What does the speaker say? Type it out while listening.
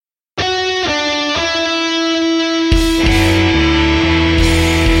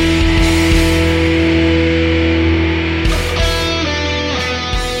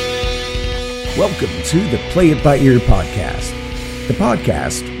to the Play It By Ear podcast. The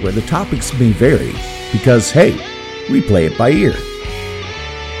podcast where the topics may vary because, hey, we play it by ear.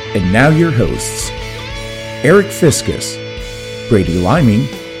 And now your hosts, Eric Fiskus, Brady Liming,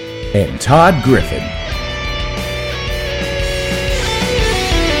 and Todd Griffin.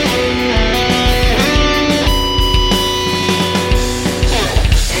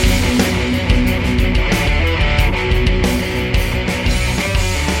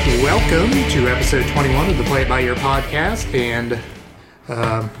 Welcome to episode 21 of the Play It By Ear podcast, and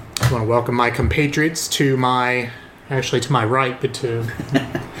I want to welcome my compatriots to my right, but to,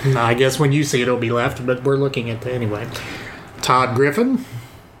 I guess when you see it, it'll be left, but we're looking at it anyway. Todd Griffin.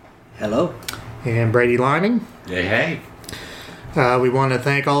 Hello. And Brady Liming. Hey. We want to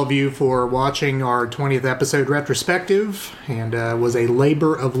thank all of you for watching our 20th episode retrospective, and it was a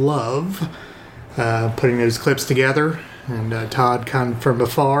labor of love putting those clips together. And Todd kind of from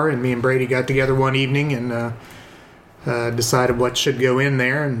afar, and me and Brady got together one evening and decided what should go in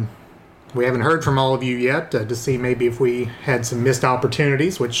there. And we haven't heard from all of you yet to see maybe if we had some missed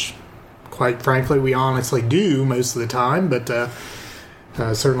opportunities, which, quite frankly, we honestly do most of the time. But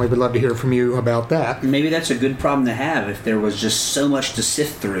certainly would love to hear from you about that. Maybe that's a good problem to have if there was just so much to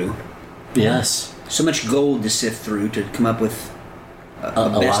sift through. Yes. So much gold to sift through to come up with a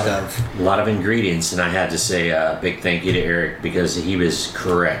lot of ingredients, and I had to say a big thank you to Eric because he was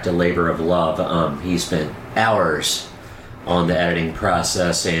correct, a labor of love. He spent hours on the editing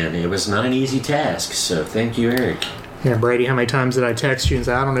process, and it was not an easy task, so thank you, Eric. Yeah, Brady, how many times did I text you and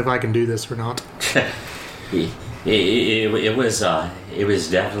say, I don't know if I can do this or not? It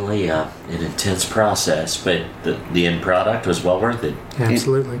was definitely an intense process, but the end product was well worth it.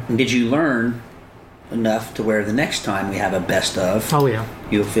 Absolutely. And did you learn enough to where the next time we have a best of,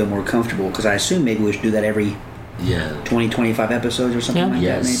 you'll feel more comfortable? Because I assume maybe we should do that every 20, 25 episodes or something like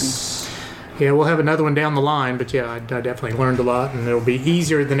that, maybe. Yeah, we'll have another one down the line, but yeah, I definitely learned a lot, and it'll be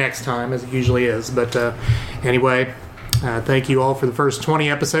easier the next time, as it usually is. But anyway, thank you all for the first 20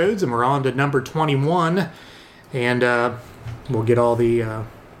 episodes, and we're on to number 21, and we'll get all the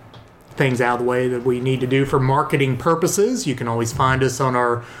things out of the way that we need to do for marketing purposes. You can always find us on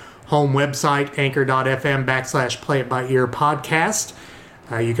our home website, anchor.fm/Play It By Ear podcast.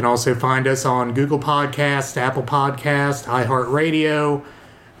 You can also find us on Google Podcasts, Apple Podcasts, iHeartRadio,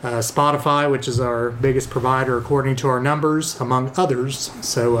 Spotify, which is our biggest provider according to our numbers, among others.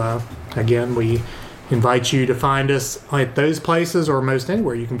 So, again, we invite you to find us at those places or most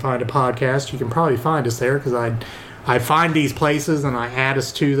anywhere you can find a podcast. You can probably find us there because I find these places and I add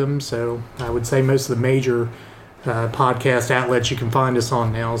us to them. So I would say most of the major podcast outlets you can find us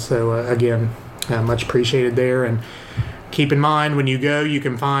on now. So again, much appreciated there. And keep in mind when you go, you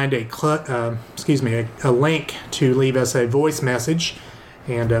can find a link to leave us a voice message,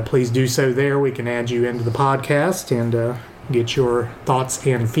 and please do so there. We can add you into the podcast and get your thoughts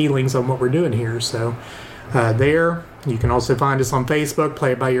and feelings on what we're doing here. So there, you can also find us on Facebook,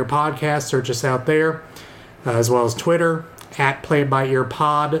 Play It By Ear Podcast. Search us out there, as well as Twitter at Play It By Ear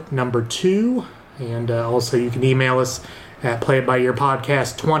Pod 2. And also you can email us at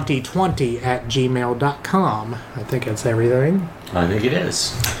playitbyyourpodcast2020@gmail.com. I think that's everything. I think it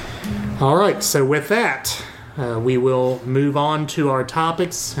is. All right, so with that, we will move on to our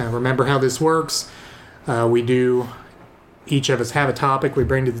topics. Remember how this works. Each of us have a topic we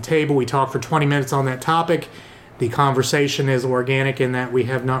bring to the table. We talk for 20 minutes on that topic. The conversation is organic in that we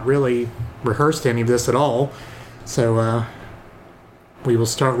have not really rehearsed any of this at all. So, we will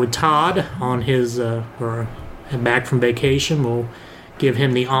start with Todd on his, back from vacation. We'll give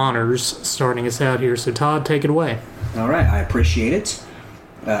him the honors starting us out here. So, Todd, take it away. All right, I appreciate it.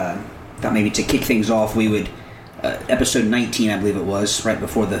 Thought maybe to kick things off, we would, episode 19, I believe it was, right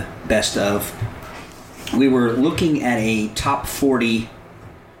before the best of, we were looking at a top 40.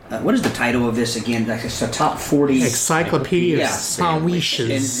 What is the title of this again? It's a top 40 Encyclopedia of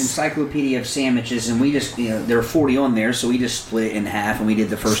Sandwiches. Encyclopedia of Sandwiches, and we just, there are 40 on there, so we just split it in half, and we did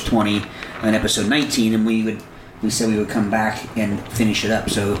the first 20 on episode 19, and we said we would come back and finish it up.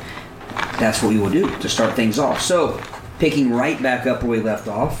 So that's what we will do to start things off. So picking right back up where we left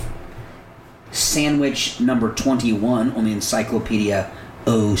off, sandwich number 21 on the Encyclopedia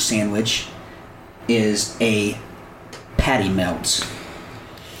O Sandwich is a patty melt.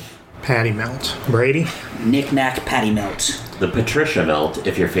 Patty melt. Brady? Knick-knack patty melt. The Patricia melt,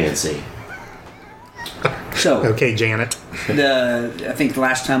 if you're fancy. So, okay, Janet. I think the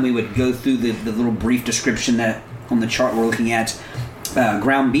last time we would go through the little brief description that on the chart we're looking at,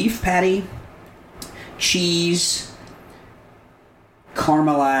 ground beef patty, cheese,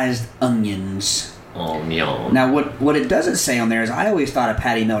 caramelized onions, Yum. Now, what it doesn't say on there is I always thought a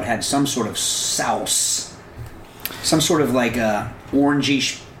patty melt had some sort of sauce. Some sort of like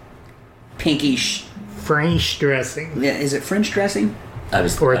orangish, pinkish... French dressing. Yeah, is it French dressing?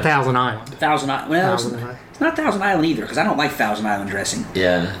 Or a Thousand Island. Thousand Island. Well, it's not Thousand Island either, because I don't like Thousand Island dressing.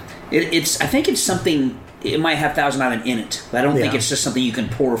 Yeah. I think it's something... It might have Thousand Island in it, but I don't think it's just something you can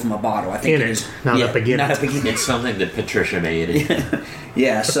pour from a bottle. I think in it is not up against. Not up against. It's something that Patricia made.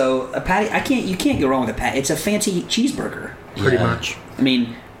 Yeah, so a patty, you can't go wrong with a patty. It's a fancy cheeseburger. Pretty much. I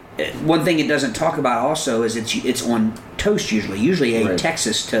mean, one thing it doesn't talk about also is it's on toast usually a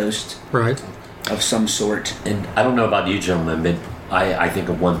Texas toast. Right. Of some sort. And I don't know about you gentlemen, but I think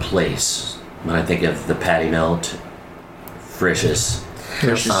of one place when I think of the patty melt, Frisch's.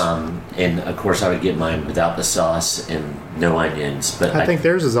 And of course I would get mine without the sauce and no onions. But I think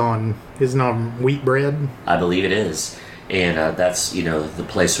theirs isn't on wheat bread. I believe it is. And that's, the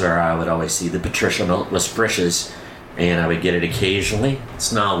place where I would always see the Patricia melt was Frisch's. And I would get it occasionally.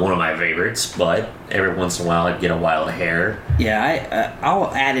 It's not one of my favorites, but every once in a while I'd get a wild hair. Yeah,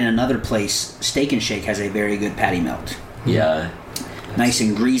 I'll add in another place. Steak and Shake has a very good patty melt. Yeah. Nice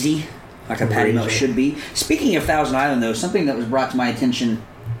and greasy, like a patty melt should be. Speaking of Thousand Island, though, something that was brought to my attention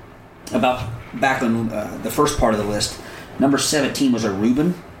about back on the first part of the list, number 17 was a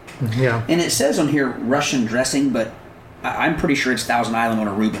Reuben. Yeah. And it says on here Russian dressing, but I'm pretty sure it's Thousand Island on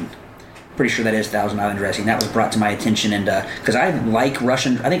a Reuben. Pretty sure that is Thousand Island dressing. That was brought to my attention, and because I like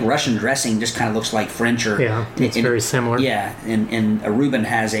Russian, I think Russian dressing just kind of looks like French or it's very similar. Yeah, and a Reuben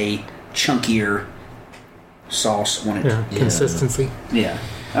has a chunkier sauce on it. Yeah, consistency. Yeah.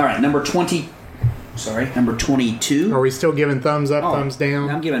 All right, number 20. Sorry, number 22. Are we still giving thumbs up, thumbs down?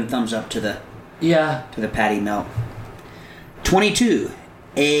 I'm giving thumbs up to the patty melt. 22,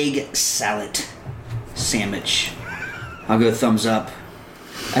 egg salad sandwich. I'll go thumbs up.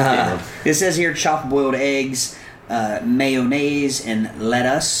 It says here chopped boiled eggs, mayonnaise, and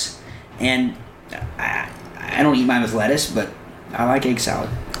lettuce. And I don't eat mine with lettuce, but I like egg salad.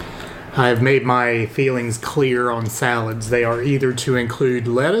 I've made my feelings clear on salads. They are either to include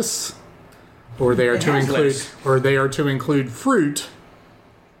lettuce, or they are to include fruit,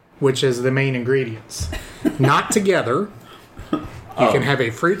 which is the main ingredients. Not together. You can have a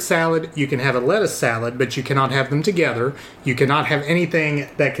fruit salad, you can have a lettuce salad, but you cannot have them together. You cannot have anything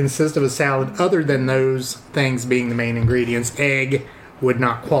that consists of a salad other than those things being the main ingredients. Egg would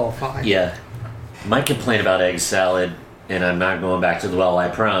not qualify. Yeah. My complaint about egg salad, and I'm not going back to the well, I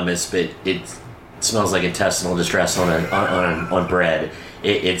promise, but it smells like intestinal distress on bread.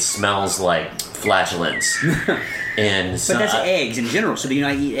 It smells like flatulence. And so but that's eggs in general, so do you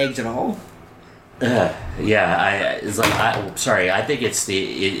not eat eggs at all? I think it's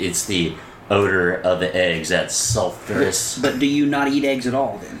the odor of the eggs that's sulfurous. But do you not eat eggs at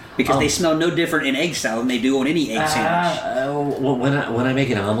all then? Because they smell no different in egg salad than they do on any egg sandwich. Well, when I make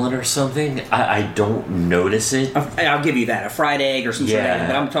an omelet or something, I don't notice it. I'll give you that, a fried egg or some sort of egg.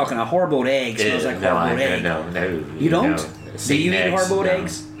 But I'm talking a hard-boiled egg smells like hard-boiled egg. No. You don't? Do you eat hard-boiled no.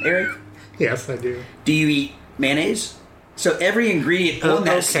 eggs, Eric? Yes, I do. Do you eat mayonnaise? So every ingredient on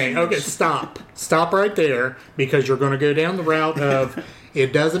that sandwich... Okay, stop right there, because you're going to go down the route of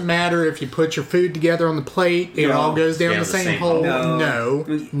it doesn't matter if you put your food together on the plate, it all goes down the same hole. No,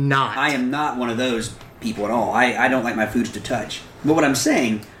 not. I am not one of those people at all. I don't like my foods to touch. But what I'm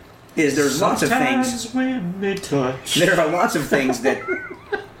saying is there's lots of things... when they touch. There are lots of things that...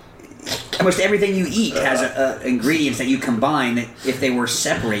 Almost everything you eat has ingredients that you combine that if they were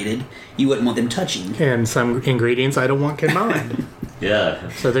separated, you wouldn't want them touching. And some ingredients I don't want combined. Yeah.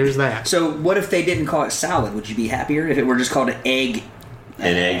 So there's that. So what if they didn't call it salad? Would you be happier if it were just called an egg?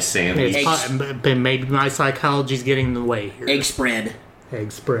 An egg sandwich. But maybe my psychology's getting in the way here. Egg spread.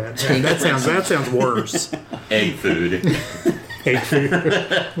 Egg spread. That sounds worse. Egg food. Egg food.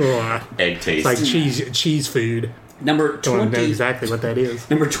 Egg taste. It's like cheese food. Number 20. Don't know exactly what that is.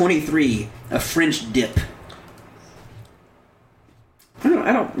 Number 23, a French dip. I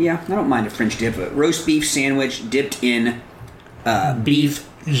don't mind a French dip. A roast beef sandwich dipped in beef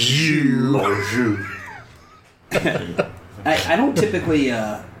jus. I don't typically,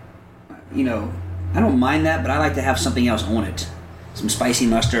 I don't mind that, but I like to have something else on it. Some spicy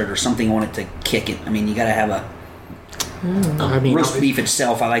mustard or something on it to kick it. I mean, you got to have a roast beef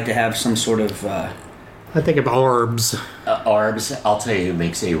itself. I like to have some sort of... I think of Arbs. Arbs, I'll tell you who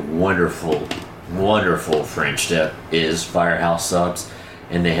makes a wonderful, wonderful French dip is Firehouse Subs.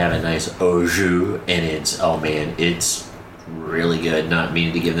 And they have a nice au jus, and it's really good. Not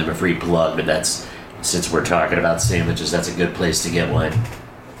meaning to give them a free plug, but since we're talking about sandwiches, that's a good place to get one.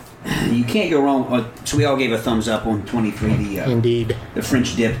 You can't go wrong. So we all gave a thumbs up on 23. Indeed. The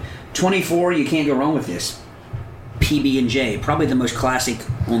French dip. 24, you can't go wrong with this. PB&J, probably the most classic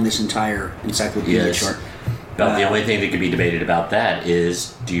on this entire encyclopedia chart. About the only thing that could be debated about that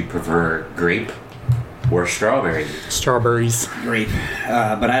is, do you prefer grape or strawberry? Strawberries. Grape.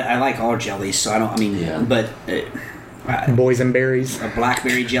 But I like all jellies, so I don't, but... Boysenberries. A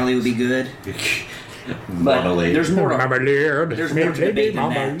blackberry jelly would be good. But there's more to debate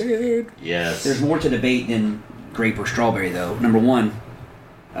than that. Yes. There's more to debate than grape or strawberry, though. Number one,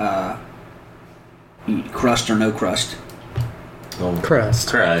 crust or no crust.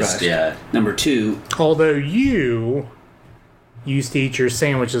 Crust, yeah. Number two... Although you used to eat your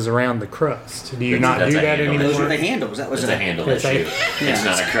sandwiches around the crust. Do you not do that anymore? Those were the handles. That was a handle issue. It's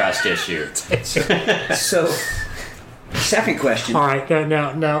not a crust issue. So... Second question. All right,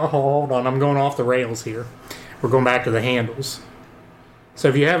 now, hold on. I'm going off the rails here. We're going back to the handles. So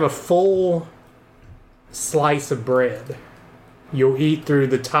if you have a full slice of bread, you'll eat through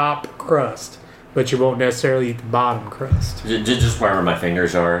the top crust, but you won't necessarily eat the bottom crust. Just wherever my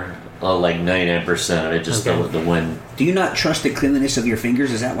fingers are, like 99% of it, just the one. Do you not trust the cleanliness of your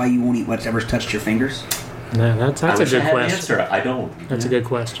fingers? Is that why you won't eat whatever's touched your fingers? No, that's a good question. Answer. I don't. That's a good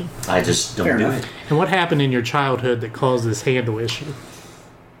question. I just don't do it. And what happened in your childhood that caused this handle issue?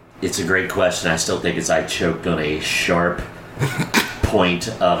 It's a great question. I still think I choked on a sharp point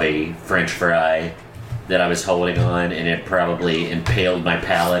of a French fry that I was holding on, and it probably impaled my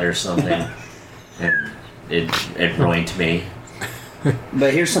palate or something, and it ruined me.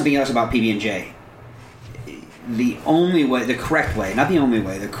 But here's something else about PB&J. The correct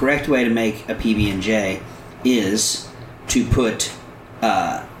way to make a PB&J is to put,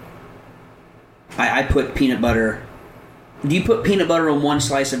 I put peanut butter. Do you put peanut butter on one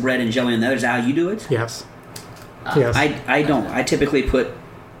slice of bread and jelly on the other? Is that how you do it? Yes. I don't. I typically put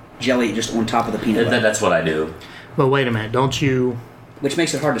jelly just on top of the peanut butter. That's what I do. But wait a minute, don't you... Which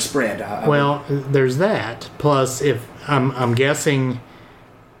makes it hard to spread. There's that. Plus, if I'm guessing...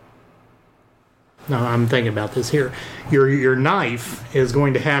 No, I'm thinking about this here. Your knife is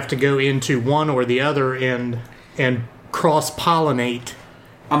going to have to go into one or the other and cross-pollinate.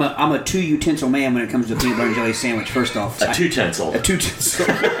 I'm a 2-utensil man when it comes to a peanut butter and jelly sandwich. First off, a 2-utensil.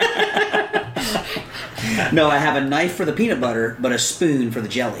 No, I have a knife for the peanut butter, but a spoon for the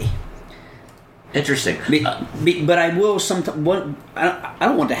jelly. Interesting. But I will sometimes. I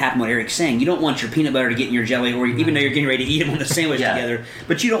don't want to happen what Eric's saying. You don't want your peanut butter to get in your jelly, or even though you're getting ready to eat them on the sandwich together.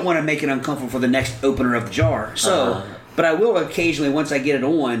 But you don't want to make it uncomfortable for the next opener of the jar. So, but I will occasionally, once I get it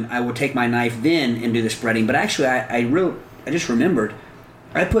on, I will take my knife then and do the spreading. But actually, I just remembered,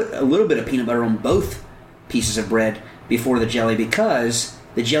 I put a little bit of peanut butter on both pieces of bread before the jelly because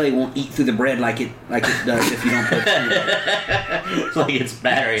the jelly won't eat through the bread like it does if you don't put peanut butter. Like it's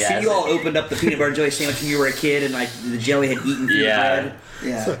battery acid. So you all opened up the peanut butter and jelly sandwich when you were a kid, and like the jelly had eaten through the bread.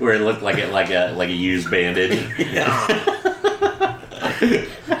 Yeah, where it looked like a used bandage.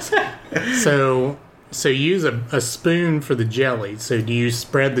 So you use a spoon for the jelly. So do you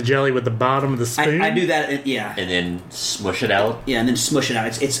spread the jelly with the bottom of the spoon? I do that. Yeah, and then smush it out. Yeah, and then smush it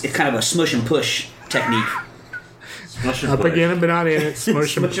out. It's kind of a smush and push technique. Up again, but not in it.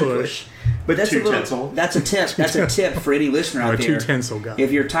 Smush and push. But that's a tip. That's a tip for any listener out there. Two-utensil guy.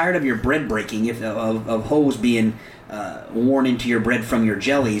 If you're tired of your bread breaking, of holes being worn into your bread from your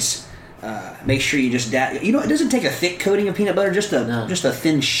jellies, make sure you just it doesn't take a thick coating of peanut butter, just a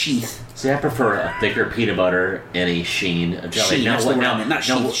thin sheath. See, I prefer a thicker peanut butter and a sheen of jelly. Sheen, that's the word I meant, not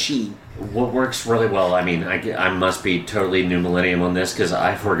sheath, sheen. What works really well, I must be totally new millennium on this because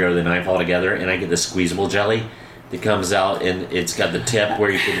I forego the knife altogether, and I get the squeezable jelly that comes out, and it's got the tip where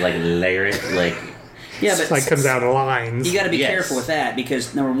you can layer it Yeah, but it comes out of lines. You got to be careful with that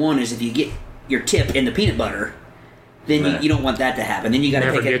because number one is if you get your tip in the peanut butter, then you don't want that to happen. Then you got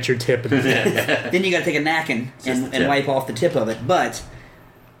to get your tip in the Then you got to take a napkin and wipe off the tip of it. But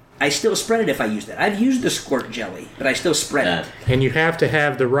I still spread it if I use that. I've used the squirt jelly, but I still spread it. And you have to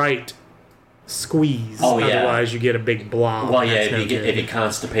have the right squeeze. Otherwise, you get a big blob. Well, if you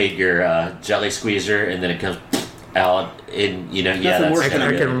constipate your jelly squeezer and then it comes out, and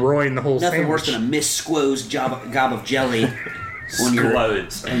I can ruin the whole sandwich. Nothing worse than a misquosed gob of jelly. We're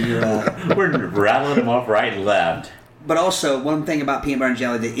rattling them off right and left. But also, one thing about peanut butter and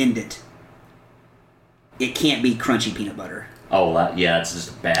jelly that end it can't be crunchy peanut butter. Oh, it's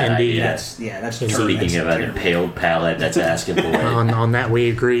just a bad idea. That's Speaking of an impaled palate, that's asking for it. On that, we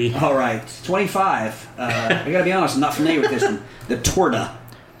agree. All right, 25. I gotta be honest, I'm not familiar with this one. The torta.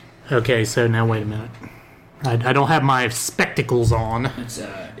 Okay, so now wait a minute. I don't have my spectacles on.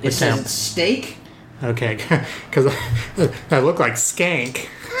 It says steak. Okay, because I look like skank.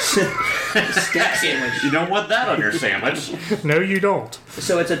 Steak sandwich. You don't want that on your sandwich. No, you don't.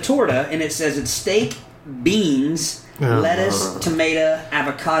 So it's a torta, and it says it's steak, beans, lettuce, tomato,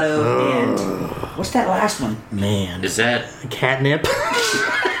 avocado, and what's that last one? Man. Is that Catnip?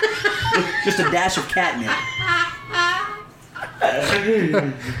 Just a dash of catnip.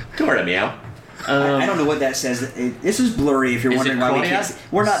 torta meow? I don't know what that says. This is blurry. If you're wondering why we can't,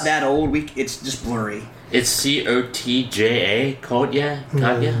 we're not that old. It's just blurry. It's Cotja,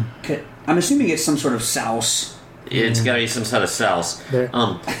 Kotya. I'm assuming it's some sort of sauce. It's got to be some sort of sauce.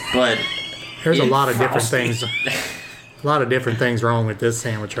 But there's a lot of different things. A lot of different things wrong with this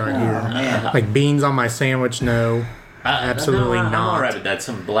sandwich right here. Man. Like beans on my sandwich, no. Absolutely I'm not. all right with that.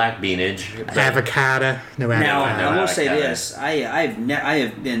 Some black beanage. Avocado, no avocado. Now, I will say avocado. this: I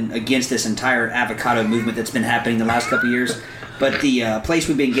have been against this entire avocado movement that's been happening the last couple of years. But the place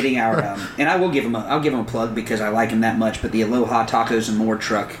we've been getting our and I'll give them a plug because I like them that much. But the Aloha Tacos and More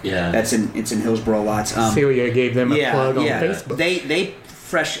truck, it's in Hillsboro lots. Celia gave them a plug on Facebook. They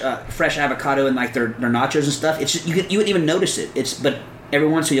fresh avocado and like their nachos and stuff. It's just, you wouldn't even notice it. But every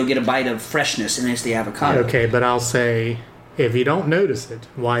once in a while you'll get a bite of freshness, and it's the avocado. Okay, but I'll say, if you don't notice it,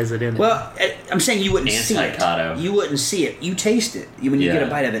 why is it in it? Well, I'm saying you wouldn't see it. Anti-cotto. You wouldn't see it. You taste it when you get a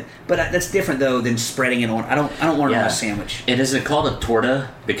bite of it. But that's different though than spreading it on. I don't want it on a sandwich. And is it called a torta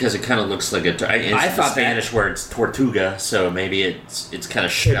because it kind of looks like a? I thought the Spanish word's tortuga, so maybe it's kind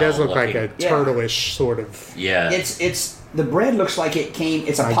of shell. It does look looking. like a turtle-ish sort of. Yeah. It's the bread looks like it came.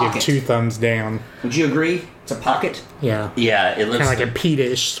 It's a I pocket. give 2 thumbs down. Would you agree? It's a pocket. Yeah. Yeah, it looks kind of like a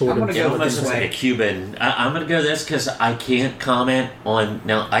pita-ish sort I'm gonna of. go It with almost this looks way. like a Cuban. I'm going to go this because I can't comment on.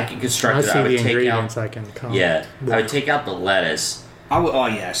 Now I can construct I it. see I would the take ingredients. out. I can comment. Yeah, I would take out the lettuce. Oh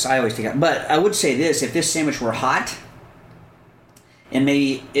yes, I always take it. But I would say this: if this sandwich were hot, and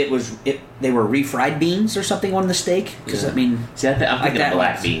maybe they were refried beans or something on the steak, because I mean, See, I'm like thinking that of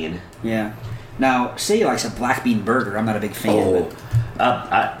black one's- bean. yeah. Now, say likes a black bean burger. I'm not a big fan of it.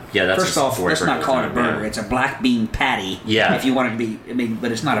 Yeah, that's First off, let's not call it a burger. Yeah. It's a black bean patty. Yeah. If you want it to be,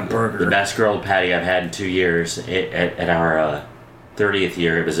 but it's not a burger. The best grilled patty I've had in 2 years. At our 30th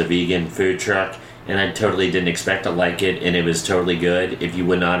year, it was a vegan food truck, and I totally didn't expect to like it, and it was totally good. If you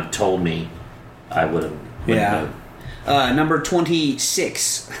would not have told me, I would have. Yeah. Number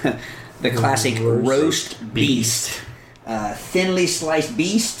 26, the classic roast beast. Thinly sliced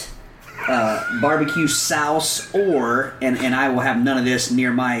beast, barbecue sauce, or, and I will have none of this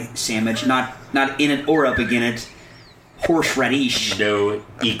near my sandwich, not in it or up against it, horseradish. No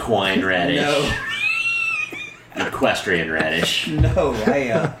equine radish. No. Equestrian radish. No,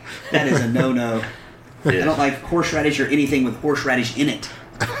 that is a no-no. I don't like horseradish or anything with horseradish in it.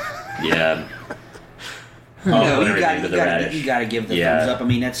 Yeah. No, you got to give the thumbs up. I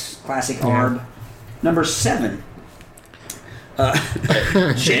mean, that's classic ARB. Number 7.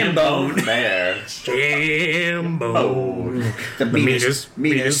 Jambone. Bear. Jambone. The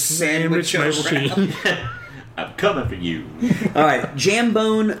meanest sandwich machine. I'm coming for you. All right,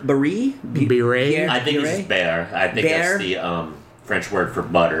 Jambone Brie. Beret. I think it's bear. I think Bear? that's the French word for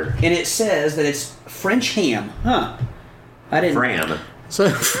butter. And it says that it's French ham. Huh. I didn't... Fram. So,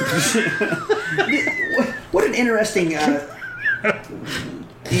 What an interesting...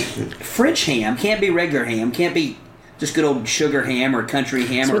 French ham can't be regular ham. Can't be just good old sugar ham or country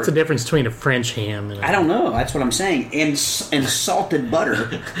ham. what's the difference between a French ham and a... I don't know. That's what I'm saying. And salted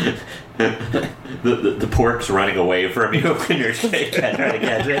butter. The pork's running away from you when you're trying to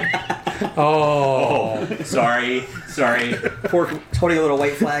catch it. Oh. Sorry. Pork holding a little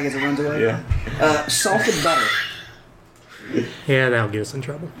white flag as it runs away. Yeah. Salted butter. Yeah, that'll get us in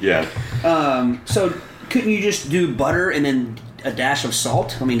trouble. Yeah. So couldn't you just do butter and then a dash of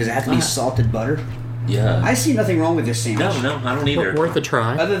salt? I mean, does it have to be salted butter? Yeah. I see nothing wrong with this sandwich. No, I don't either. Worth a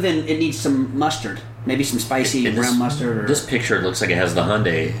try. Other than it needs some mustard. Maybe some spicy brown mustard. Or... This picture looks like it has the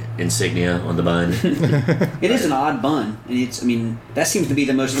Hyundai insignia on the bun. It is an odd bun. And that seems to be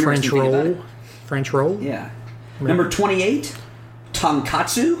the most French interesting thing about roll. it. French roll. Yeah. Number 28,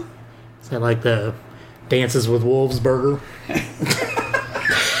 tonkatsu. Is that like the Dances with Wolves burger?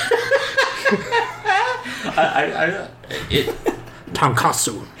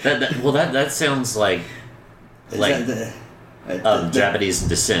 Tonkatsu. That sounds like Japanese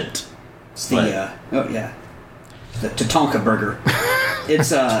descent. It's the the Tatanka burger.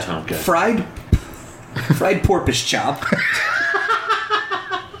 It's Tatanka. fried porpoise chop,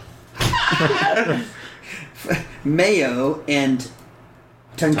 mayo, and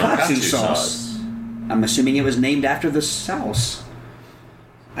tonkatsu sauce. I'm assuming it was named after the sauce.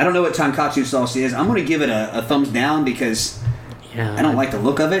 I don't know what tonkatsu sauce is. I'm going to give it a thumbs down because Yeah. I don't like the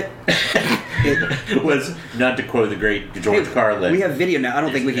look of it. It was, not to quote the great George Carlin. We have video now. I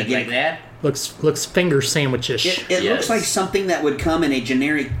don't think we can like get that. Looks finger sandwich-ish. It Yes. looks like something that would come in a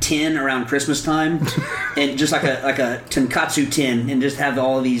generic tin around Christmas time, and just like a tonkatsu tin, and just have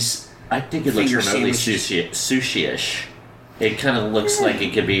all of these. I think it looks Finger remotely sandwiches. sushi-ish. It kind of looks like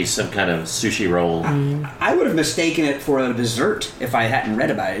it could be some kind of sushi roll. I would have mistaken it for a dessert if I hadn't read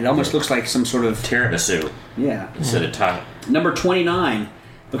about it. It almost looks like some sort of Tiramisu instead of top. Number 29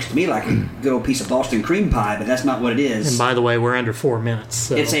 looks to me like a good old piece of Boston cream pie, but that's not what it is. And by the way, we're under 4 minutes.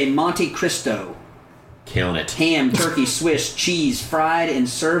 So. It's a Monte Cristo. Killing it. Ham, turkey, Swiss, cheese, fried and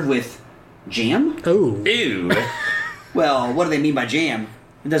served with jam? Oh. Ew. Well, what do they mean by jam?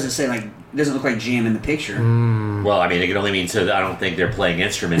 It doesn't say like. It doesn't look like jam in the picture. Well, I mean, it can only mean so that I don't think they're playing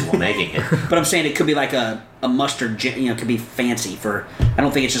instruments while making it. But I'm saying it could be like a mustard jam. It could be fancy for. I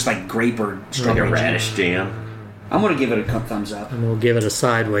don't think it's just like grape or Like a strawberry jam. radish jam. I'm gonna give it a thumbs up. And we'll give it a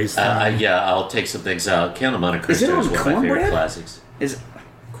sideways thumb. Yeah, I'll take some things out. Count of Monte Cristo it on is one of my favorite cornbread? classics. Is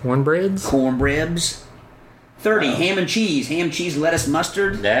Cornbreads? cornbreads? 30 ham and cheese, lettuce,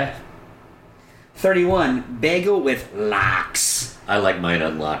 mustard. Yeah, 31 bagel with lox. I like mine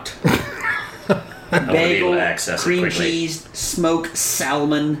unlocked. I want to be able Bagel, to access it cream quickly. cheese, smoked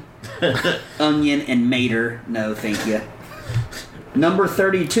salmon, onion, and mater. No, thank you. Number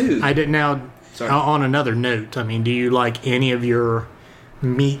 32. I did now. Sorry. On another note, I mean, do you like any of your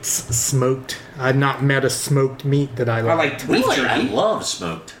meats smoked? I've not met a smoked meat that I I like. like beef Really? I jerky. love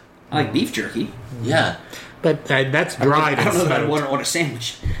smoked. I like beef jerky. Yeah. But that's dried I and don't know that I smoked. want a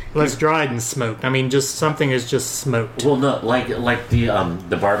sandwich. That's dried and smoked. I mean, just something is just smoked. Well, no, like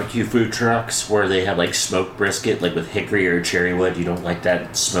the barbecue food trucks where they have like smoked brisket, like with hickory or cherry wood. You don't like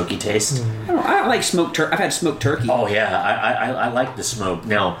that smoky taste? I like smoked turkey. I've had smoked turkey. Oh yeah, I like the smoke.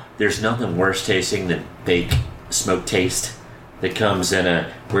 Now, there's nothing worse tasting than fake smoke taste that comes in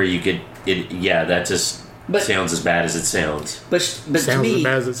a where you could. Yeah, that just sounds as bad as it sounds. But to Sounds me, as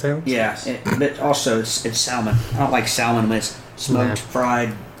bad as it sounds. yeah. But also, it's salmon. I don't like salmon when it's smoked, Nah.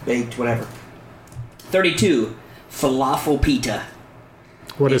 fried, baked, whatever. 32 falafel pita.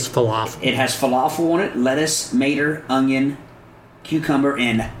 What is falafel? It has falafel on it, lettuce, mater, onion, cucumber,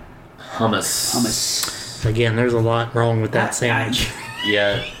 and Hummus. hummus. Again, there's a lot wrong with that sandwich.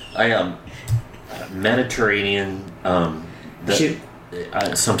 Yeah, I Mediterranean. Shoot.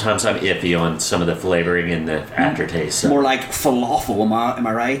 Sometimes I'm iffy on some of the flavoring and the aftertaste. So. More like falafel. Am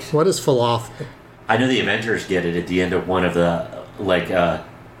I right? What is falafel? I know the Avengers get it at the end of one of the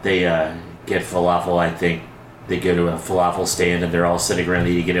they get falafel. I think they go to a falafel stand and they're all sitting around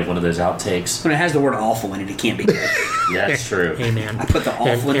eating it at one of those outtakes. When it has the word awful in it, it can't be good. Yeah, that's true. Amen. I put the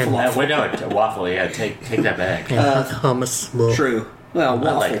awful in And- falafel. Wait, no, waffle. Yeah, take that back. Hummus. Well, True. Well,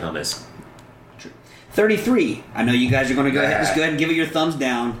 I like waffle. hummus. 33. I know you guys are going to go ahead. Just go ahead and give it your thumbs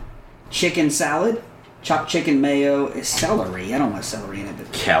down. Chicken salad, chopped chicken mayo, celery. I don't want celery in it.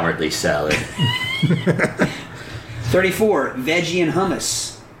 But Cowardly salad. 34. Veggie and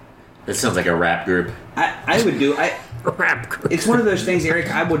hummus. That sounds like a rap group. I would do. rap group. It's one of those things, Eric.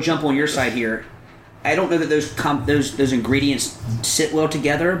 I will jump on your side here. I don't know that those ingredients sit well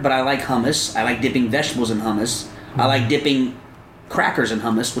together, but I like hummus. I like dipping vegetables in hummus. I like dipping crackers in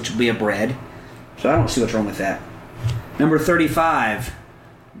hummus, which would be a bread. So I don't see what's wrong with that. Number 35,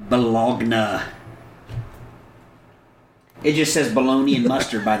 bologna. It just says bologna and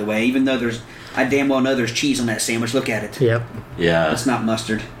mustard, by the way, even though I damn well know there's cheese on that sandwich. Look at it. Yep. Yeah. It's not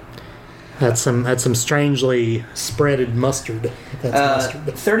mustard. That's some strangely spreaded mustard. If that's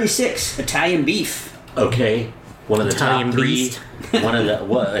mustard. 36, Italian beef. Okay. One of the Italian top three. beast.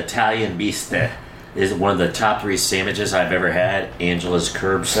 Italian beast is one of the top 3 sandwiches I've ever had. Angela's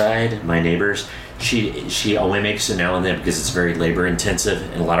Curbside, my neighbors. She only makes it now and then because it's very labor intensive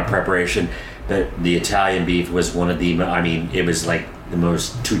and a lot of preparation. But the Italian beef was one of the. I mean, it was like the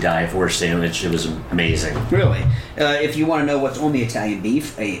most to die for sandwich. It was amazing. Really? If you want to know what's on the Italian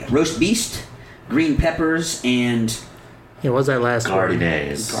beef, a roast beef, green peppers, and Yeah, what was that last word?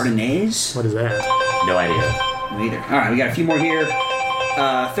 Gardenias? What is that? No idea. Me either. All right, we got a few more here.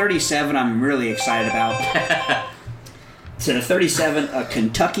 37, I'm really excited about. So 37, a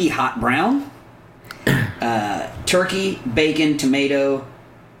Kentucky hot brown. Turkey, bacon, tomato.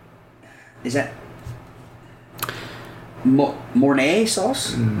 Is that Mornay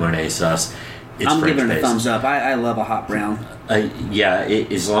sauce? Mornay sauce. It's I'm French giving it a based. thumbs up. I love a hot brown.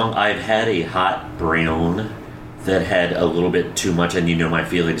 As long I've had a hot brown that had a little bit too much, and you know my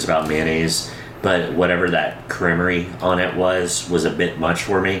feelings about mayonnaise, but whatever that creamery on it was a bit much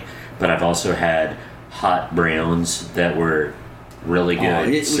for me. But I've also had hot browns that were really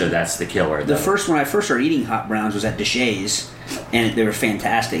good. Oh, So that's the killer. The though. first when I first started eating hot browns was at Deshays, and they were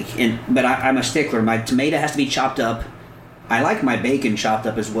fantastic. But I'm a stickler. My tomato has to be chopped up. I like my bacon chopped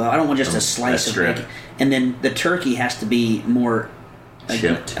up as well. I don't want just a slice of strip. bacon. And then the turkey has to be more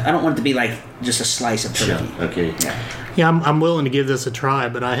chipped. I don't want it to be like just a slice of turkey. Okay. Yeah, I'm willing to give this a try,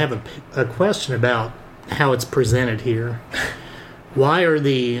 but I have a question about how it's presented here. Why are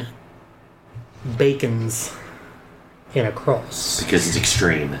the bacons in a cross? Because it's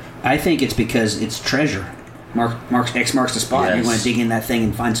extreme. I think it's because it's treasure. X marks the spot. Yes. You want to dig in that thing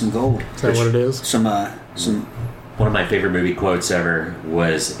and find some gold. Is that what it is? Some One of my favorite movie quotes ever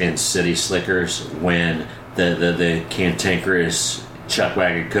was in City Slickers when the cantankerous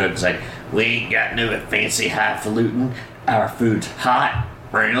chuckwagon cook was like, "We ain't got no fancy highfalutin. Our food's hot,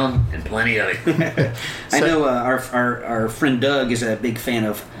 brown, and plenty of it." I know our friend Doug is a big fan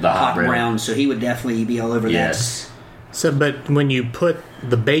of The hot brown, brown. so he would definitely be all over Yes. So, but when you put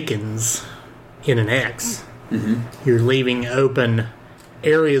the bacons in an X, you're leaving open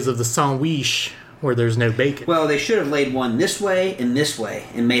areas of the sandwich where there's no bacon. that. Well, they should have laid one this way and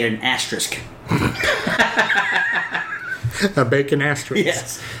made an asterisk. A bacon asterisk.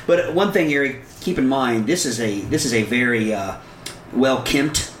 Yes, but one thing, Eric, keep in mind this is a very well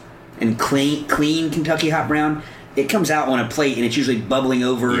kempt and clean Kentucky hot brown. It comes out on a plate and it's usually bubbling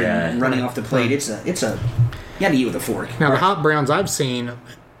over and running off the plate. It's a you got to eat with a fork. Now, the hot browns I've seen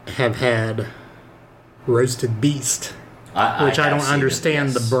have had roasted beast, which I don't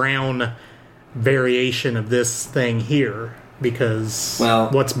understand the brown variation of this thing here, because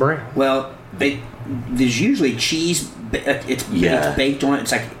what's brown? Well, there's usually cheese. It's baked on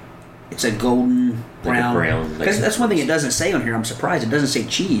it. It's a golden brown. Because that's one thing it doesn't say on here. I'm surprised it doesn't say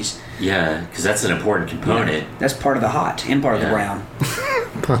cheese. Yeah, because that's an important component. Yeah, that's part of the hot and part of the brown.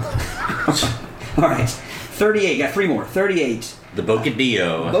 All right, 38. Got 3 more. 38. The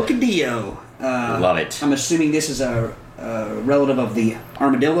bocadillo. Bocadillo. Love it. I'm assuming this is a relative of the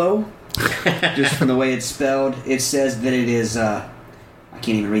armadillo, just from the way it's spelled. It says that it is. I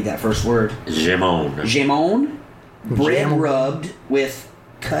can't even read that first word. Jamon. Jamon, bread rubbed with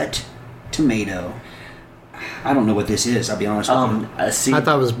cut tomato. I don't know what this is. I'll be honest with you. See, I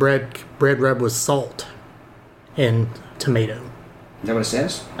thought it was bread rubbed with salt and tomato. Is that what it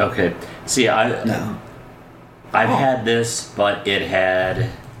says? Okay. See, I've had this, but it had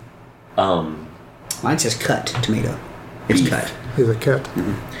Mine says cut tomato. It's cut. Is it cut?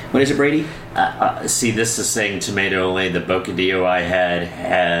 What is it, Brady? see, this is saying tomato only. The bocadillo I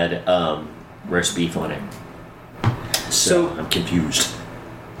had roast beef on it. So I'm confused.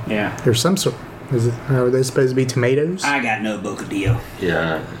 Yeah. There's some sort. Are they supposed to be tomatoes? I got no bocadillo.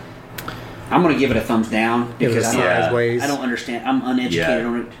 Yeah. I'm going to give it a thumbs down Give it because a sideways. I don't understand. I'm uneducated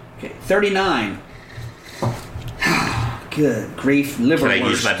on it. Okay, 39. Good grief, liverwurst. Can I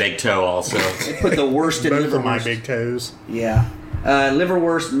use my big toe also? They put the worst in Both liverwurst. of my big toes. Yeah.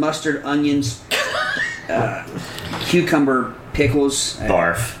 Liverwurst, mustard, onions, cucumber, pickles.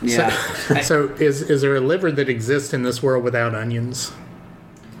 Barf. Yeah. So is there a liver that exists in this world without onions?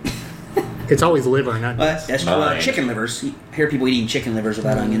 It's always liver and onions. That's chicken livers. I hear people eating chicken livers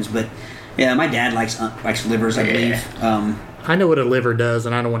without onions, but yeah, my dad likes livers, I believe. I know what a liver does,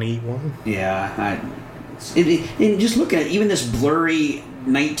 and I don't want to eat one. Yeah. And just look at even this blurry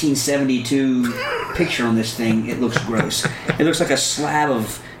 1972 picture on this thing, it looks gross. It looks like a slab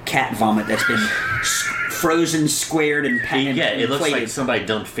of cat vomit that's been frozen, squared, and packed. Yeah, it looks plated. like somebody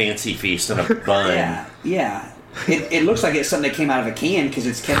dumped Fancy Feast on a bun. Yeah. It looks like it's something that came out of a can because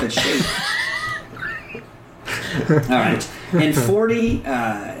it's kept its shape. All right. And 40,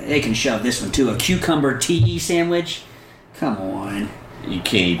 they can shove this one too. A cucumber tea sandwich. Come on. You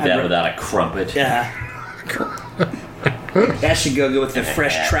can't eat that without a crumpet. Yeah. That should go with the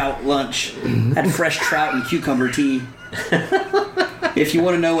fresh trout lunch. Had fresh trout and cucumber tea. If you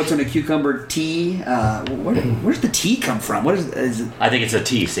want to know what's on a cucumber tea, where's the tea come from? What is it? I think it's a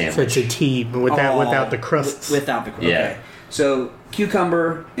tea sandwich. So it's a tea without the crusts. Without the crust. Yeah. Okay. So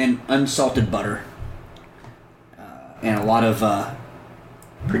cucumber and unsalted butter, and a lot of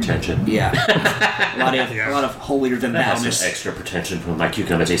Pretension. yeah, a lot of holier than That has thou-ness. some extra pretension from my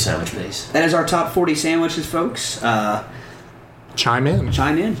cucumber tea sandwich base. That is our top 40 sandwiches, folks. Chime in.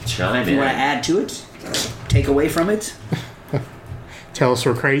 Chime in. Chime if you in. want to add to it, take away from it. Tell us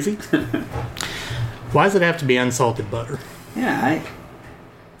we're crazy. Why does it have to be unsalted butter? Yeah, I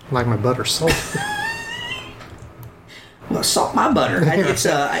Like my butter salted. well, salt my butter. It's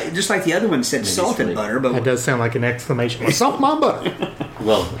just like the other one said, salted sweet. butter, but That does sound like an exclamation. Salt my butter.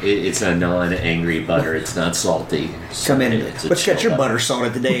 Well, it's a non-angry butter. It's not salty. come in. It's a But you got chill your butter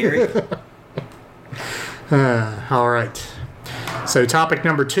salted today, Eric. All right. So topic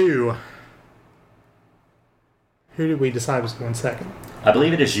number 2. Who did we decide was going second? I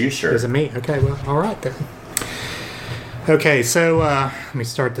believe it is you, sir. Is it me? Okay, well, all right then. Okay, so let me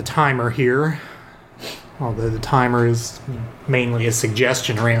start the timer here. Although the timer is mainly a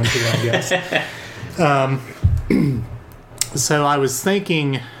suggestion around here, I guess. So I was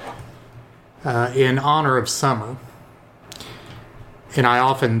thinking, in honor of summer, and I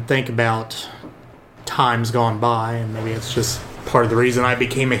often think about times gone by, and maybe it's just part of the reason I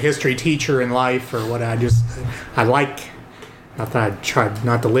became a history teacher in life, or what I like. Not that I tried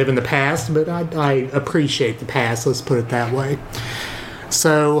not to live in the past, but I appreciate the past, let's put it that way.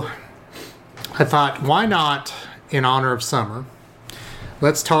 So I thought, why not, in honor of summer,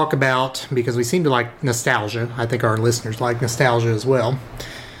 let's talk about, because we seem to like nostalgia. I think our listeners like nostalgia as well.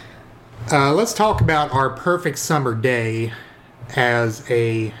 Let's talk about our perfect summer day as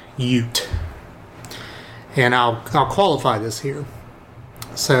a Ute. And I'll qualify this here.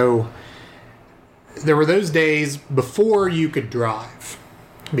 So there were those days before you could drive,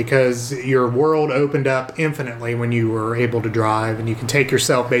 because your world opened up infinitely when you were able to drive, and you can take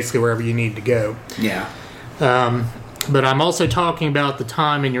yourself basically wherever you need to go. Yeah. But I'm also talking about the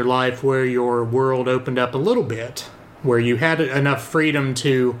time in your life where your world opened up a little bit, where you had enough freedom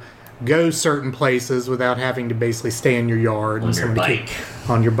to go certain places without having to basically stay in your yard. On your bike.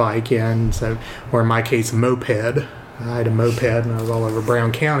 On your bike, yeah. And so, or in my case, a moped. I had a moped, and I was all over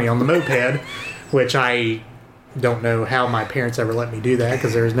Brown County on the moped, which I don't know how my parents ever let me do that,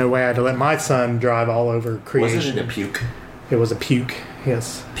 because there's no way I had to let my son drive all over creation. Wasn't it a puke? It was a puke,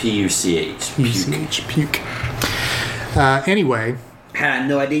 yes. P-U-C-H. P-U-C-H, puke. Anyway. Had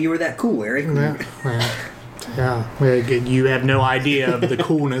no idea you were that cool, Eric. Yeah, you have no idea of the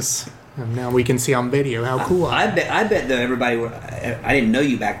coolness. And now we can see on video how cool I am. I bet though everybody were, I didn't know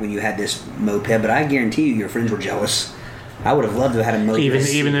you back when you had this moped, but I guarantee you your friends were jealous. I would have loved to have had a moped.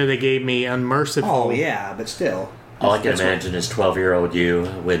 Even though they gave me unmerciful. Oh yeah, but still. All I can imagine is 12-year-old you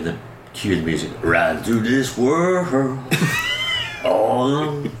with the cue the music. Ride through this world.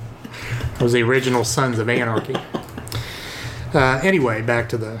 Oh. It was the original Sons of Anarchy. Anyway, back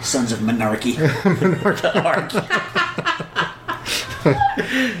to the Sons of Monarchy.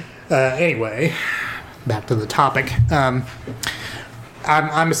 Anyway, back to the topic. I'm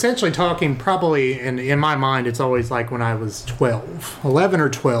essentially talking probably, in my mind, it's always like when I was 11 or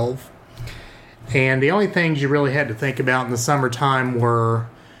 12. And the only things you really had to think about in the summertime were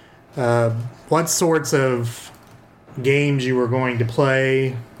what sorts of games you were going to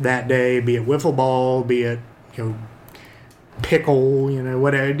play that day, be it wiffle ball, be it, pickle,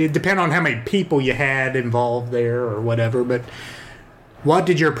 whatever. It depended on how many people you had involved there or whatever. But what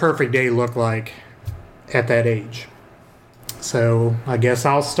did your perfect day look like at that age? So I guess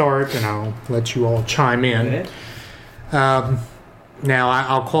I'll start, and I'll let you all chime in. Now,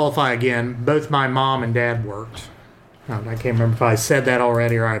 I'll qualify again. Both my mom and dad worked. I can't remember if I said that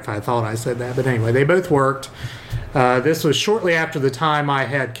already or if I thought I said that. But anyway, they both worked. This was shortly after the time I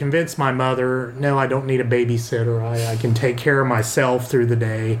had convinced my mother, no, I don't need a babysitter. I can take care of myself through the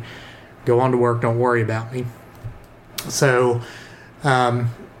day. Go on to work. Don't worry about me. So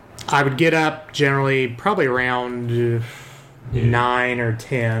I would get up generally probably around 9 or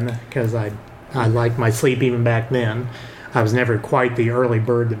 10, because I liked my sleep even back then. I was never quite the early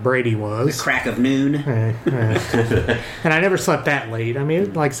bird that Brady was. The crack of noon. And I never slept that late. I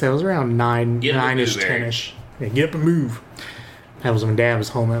mean, like I said, it was around 9-ish, 10-ish. Yeah, get up and move. That was when Dad was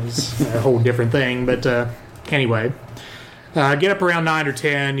home. That was a whole different thing. But anyway, get up around 9 or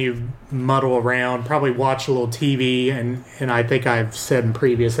 10. You muddle around, probably watch a little TV. And I think I've said in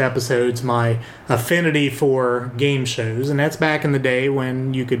previous episodes my affinity for game shows. And that's back in the day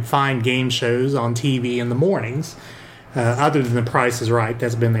when you could find game shows on TV in the mornings. Other than The Price is Right,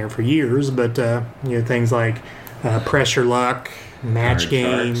 that's been there for years, but things like Pressure Luck, Match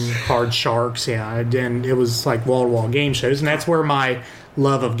Game, Card Sharks, yeah, and it was like wall-to-wall game shows, and that's where my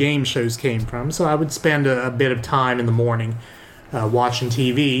love of game shows came from. So I would spend a bit of time in the morning watching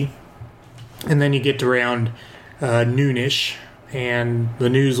TV, and then you get to around noonish, and the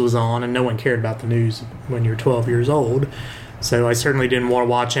news was on, and no one cared about the news when you're 12 years old. So I certainly didn't want to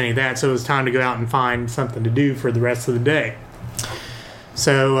watch any of that, so it was time to go out and find something to do for the rest of the day.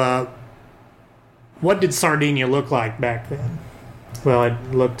 So what did Sardinia look like back then? Well,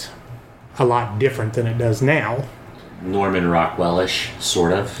 it looked a lot different than it does now. Norman Rockwell-ish,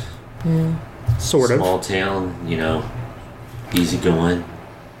 sort of. Sort of. Small town, easy going.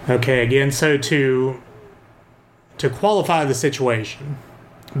 Okay, again, so to qualify the situation,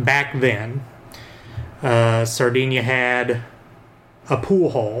 back then, Sardinia had a pool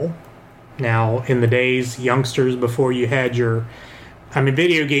hall. Now, in the days, youngsters, before you had your I mean,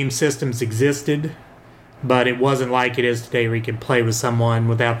 video game systems existed, but it wasn't like it is today where you could play with someone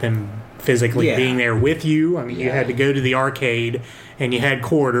without them physically being there with you. I mean, you had to go to the arcade, and you had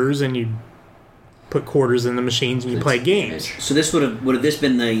quarters, and you put quarters in the machines, and you play games. So this would have this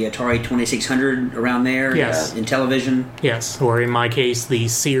been the Atari 2600 around there? Yes. In television? Yes, or in my case, the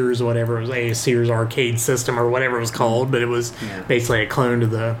Sears, whatever, it was a Sears arcade system or whatever it was called, but it was basically a clone to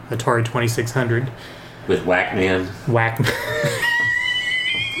the Atari 2600. With Whackman.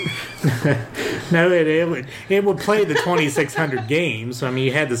 No, it would play the 2600 games. I mean,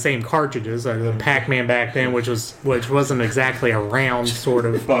 you had the same cartridges. The Pac-Man back then, which wasn't exactly a round sort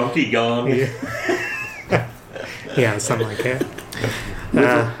of Funky Gong. Yeah, something like that.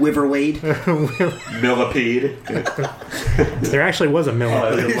 Wiverwade? Millipede. There actually was a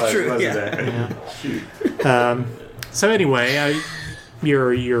millipede. It's true, So anyway,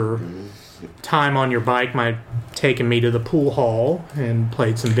 your time on your bike might have taken me to the pool hall and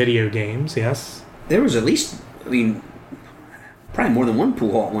played some video games. Yes, there was at least, probably more than one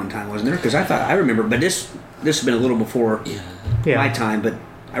pool hall at one time, wasn't there? Because I remember, but this has been a little before my time, but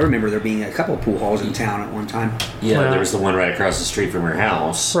I remember there being a couple of pool halls in town at one time. Yeah, there was the one right across the street from her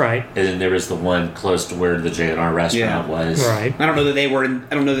house, right, and then there was the one close to where the J&R restaurant was. Right. I don't know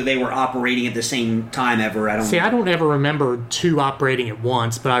that they were operating at the same time ever. I don't ever remember two operating at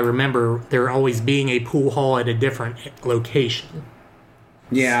once, but I remember there always being a pool hall at a different location.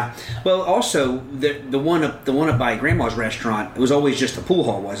 Yeah. Well, also the one up by Grandma's restaurant, it was always just a pool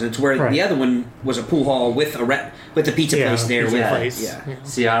hall, wasn't it? It's where the other one was a pool hall with the pizza place there.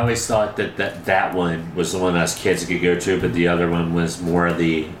 See, I always thought that one was the one us kids could go to, but the other one was more of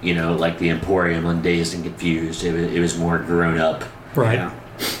the like the Emporium on Dazed and Confused. It was more grown up. Right. Yeah.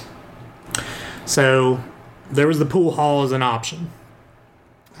 So there was the pool hall as an option.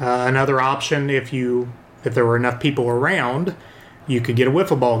 Another option, if there were enough people around, you could get a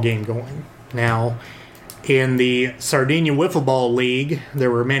wiffle ball game going. Now, in the Sardinia Wiffle Ball League, there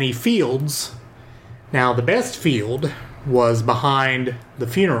were many fields. Now, the best field was behind the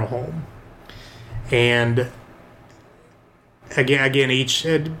funeral home. And again, each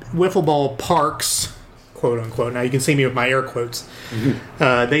wiffle ball parks, quote unquote, now you can see me with my air quotes,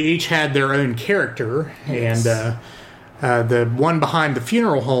 they each had their own character. Yes. And the one behind the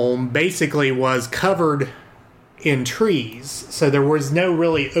funeral home basically was covered in trees, so there was no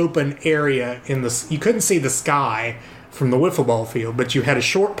really open area you couldn't see the sky from the wiffle ball field, but you had a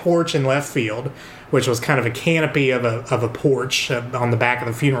short porch in left field, which was kind of a canopy of a porch on the back of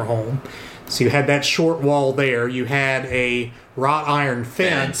the funeral home. So you had that short wall there. You had a wrought iron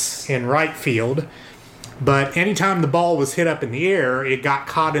fence in right field, but anytime the ball was hit up in the air, it got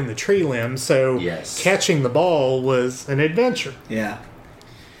caught in the tree limbs, so catching the ball was an adventure. Yeah.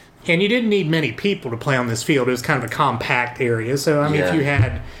 And you didn't need many people to play on this field. It was kind of a compact area. So, if you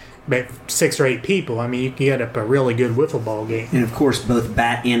had about 6 or 8 people, you could get up a really good wiffle ball game. And, of course, both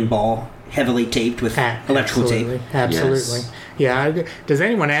bat and ball heavily taped with electrical tape. Absolutely. Yes. Yeah. Does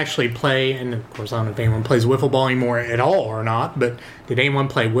anyone actually play, and, of course, I don't know if anyone plays wiffle ball anymore at all or not, but did anyone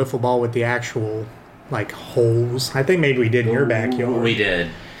play wiffle ball with the actual, holes? I think maybe we did in your backyard. We did.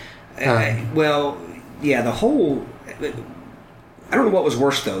 The hole... I don't know what was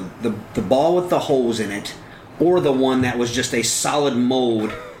worse, though, the ball with the holes in it or the one that was just a solid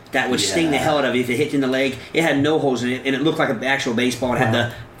mold that would sting the hell out of you if it hit you in the leg. It had no holes in it, and it looked like an actual baseball. It had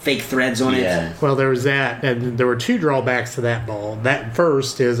the fake threads on it. Well, there was that, and there were 2 drawbacks to that ball. That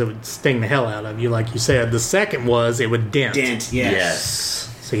first is it would sting the hell out of you, like you said. The second was it would dent.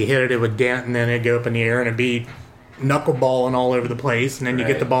 Yes. So you hit it, it would dent, and then it'd go up in the air, and it'd be knuckleballing all over the place, and then you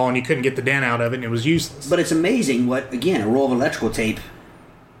get the ball and you couldn't get the dent out of it, and it was useless. But it's amazing what, again, a roll of electrical tape,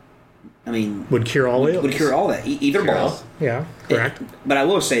 would cure all ills. Would cure all that. Either ball. Yeah, correct. But I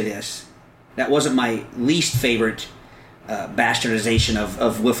will say this. That wasn't my least favorite bastardization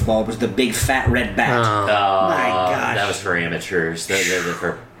of wiffle ball, was the big fat red bat. Oh, my gosh. That was for amateurs. They're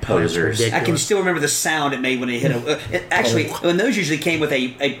for posers. I can still remember the sound it made when it hit when those usually came with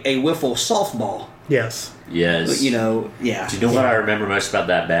a wiffle softball. Yes. Yes. Do you know what I remember most about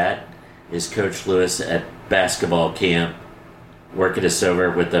that bat? Is Coach Lewis at basketball camp working us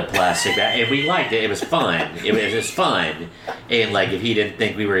over with the plastic bat. And we liked it. It was fun. It was fun. And, if he didn't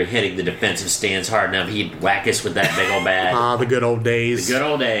think we were hitting the defensive stands hard enough, he'd whack us with that big old bat. The good old days. The good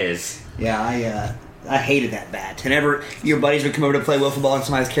old days. Yeah, I hated that bat. Whenever your buddies would come over to play wiffle ball and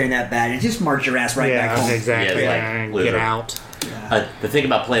somebody was carrying that bat, and just march your ass back home. Exactly. Get out. Yeah. The thing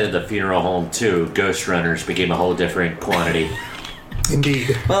about playing at the funeral home, too, ghost runners became a whole different quantity.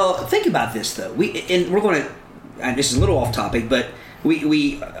 Indeed. Well, think about this, though. We're going to... this is a little off topic, but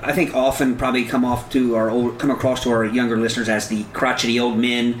we I think often probably come across to our younger listeners as the crotchety old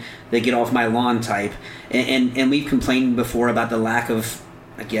men that get off my lawn type, and we've complained before about the lack of,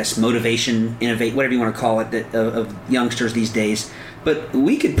 I guess, motivation, innovate, whatever you want to call it, of youngsters these days. But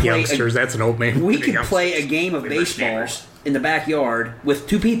we could play youngsters. That's an old man. We could play a game of baseball in the backyard with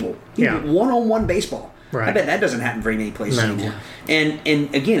two people. One-on-one baseball. Right. I bet that doesn't happen very many places anymore. And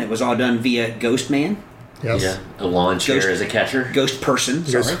again, it was all done via Ghost Man. Yes. Yeah. A lawn chair as a catcher. Ghost person.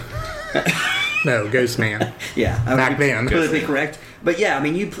 Sorry. No, Ghost Man. Yeah. Back then. Politically correct. But yeah, I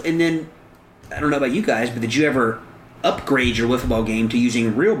mean, and then, I don't know about you guys, but did you ever upgrade your wiffle ball game to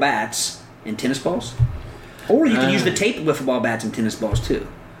using real bats and tennis balls? Or you could use the taped wiffle ball bats and tennis balls too.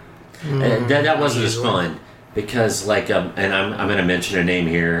 That wasn't as fun because, and I'm going to mention a name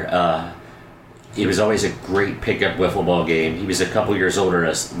here. It was always a great pickup wiffle ball game. He was a couple years older than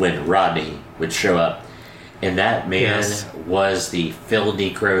us when Rodney would show up, and that man was the Phil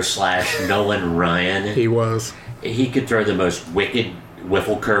Necro / Nolan Ryan. He was. He could throw the most wicked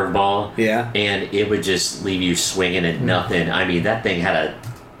wiffle curveball. Yeah, and it would just leave you swinging at nothing. I mean, that thing had a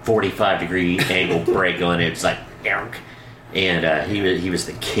 45-degree angle break on it. It's like, and he was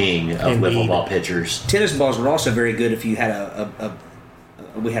the king of wiffle ball pitchers. Tennis balls were also very good if you had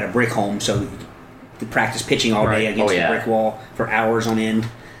we had a brick home, so you could practice pitching all day against the brick wall for hours on end.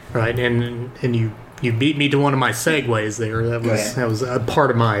 Right, and you beat me to one of my segues there. That was a part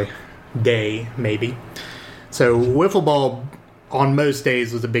of my day, maybe. So wiffle ball on most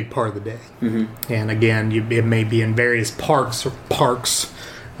days was a big part of the day. Mm-hmm. And again, it may be in various parks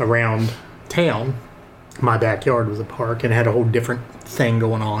around town. My backyard was a park and had a whole different thing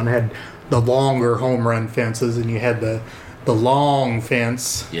going on. It had the longer home run fences, and you had the long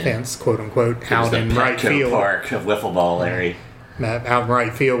fence, quote unquote, out in right field. Park of wiffle ball, Larry. Out in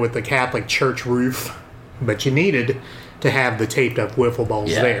right field with the Catholic church roof. But you needed to have the taped up wiffle balls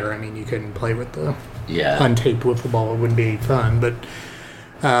there. I mean, you couldn't play with the untaped wiffle ball. It wouldn't be any fun. But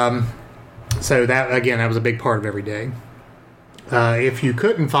so that was a big part of every day. If you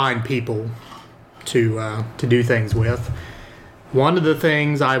couldn't find people to do things with, one of the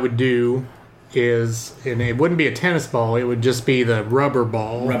things I would do is, and it wouldn't be a tennis ball, it would just be the rubber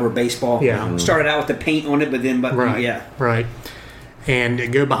ball. Rubber baseball. Yeah. Mm-hmm. Started out with the paint on it, but then, Right. And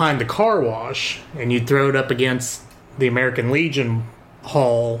it'd go behind the car wash, and you'd throw it up against the American Legion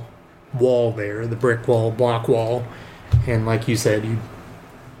Hall wall there, the brick wall, block wall, and like you said, you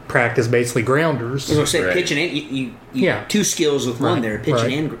practice basically grounders. I was going to say, pitching and you two skills with one there,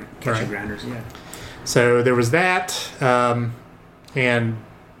 pitching and catching grounders. Yeah. So there was that, and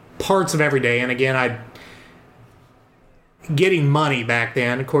parts of every day. And again, getting money back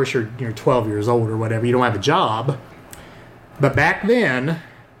then. Of course, you're 12 years old or whatever. You don't have a job, but back then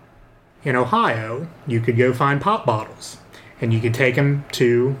in Ohio, you could go find pop bottles, and you could take them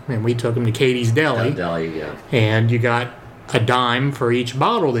and we took them to Katie's Deli. And you got a dime for each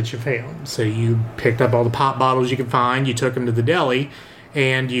bottle that you found. So you picked up all the pop bottles you could find, you took them to the deli,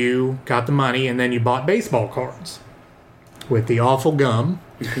 and you got the money, and then you bought baseball cards with the awful gum.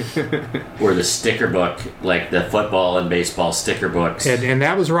 Or the sticker book, like the football and baseball sticker books. And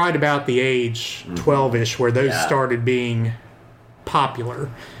that was right about the age 12-ish where those started being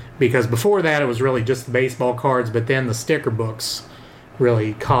popular. Because before that, it was really just the baseball cards, but then the sticker books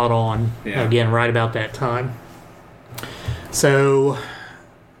really caught on, again, right about that time. So,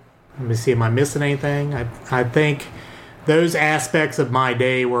 let me see, am I missing anything? I think those aspects of my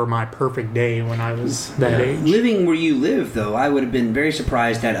day were my perfect day when I was that age. Living where you live, though, I would have been very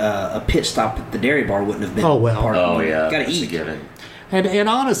surprised that a pit stop at the dairy bar wouldn't have been part of it. Gotta eat. A given. And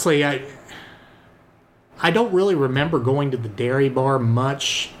honestly, I don't really remember going to the dairy bar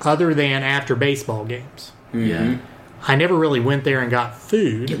much other than after baseball games. Mm-hmm. Yeah. I never really went there and got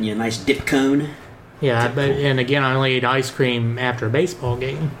food. Getting you a nice dip cone. Yeah, and again, I only ate ice cream after a baseball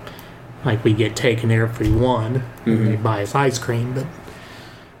game. Like, we'd get taken there if we won. Mm-hmm. They'd buy us ice cream, but...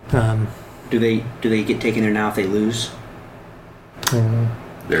 Do they get taken there now if they lose?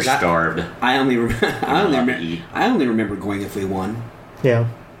 They're starved. I only remember going if we won. Yeah.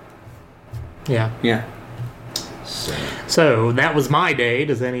 So that was my day.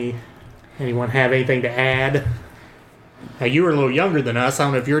 Does anyone have anything to add? Now, you were a little younger than us. I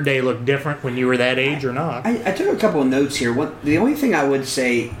don't know if your day looked different when you were that age or not. I took a couple of notes here. The only thing I would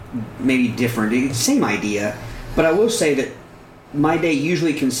say maybe different, same idea, but I will say that my day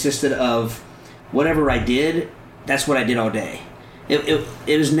usually consisted of whatever I did, that's what I did all day.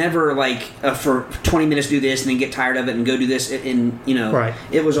 It was never like for 20 minutes do this and then get tired of it and go do this. Right.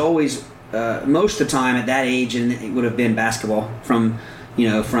 It was always, most of the time at that age, and it would have been basketball from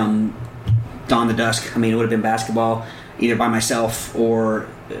dawn to dusk. I mean, it would have been basketball. either by myself or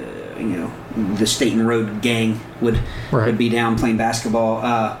the Staten Road gang would be down playing basketball.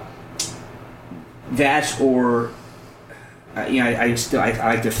 That or I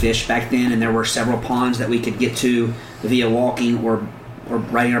like to fish back then, and there were several ponds that we could get to via walking or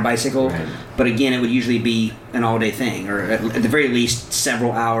riding our bicycle. Right. But again, it would usually be an all-day thing, or at the very least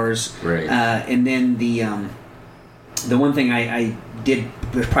several hours. Right. And then the one thing I did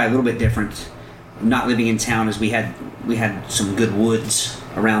was probably a little bit different, not living in town, is we had some good woods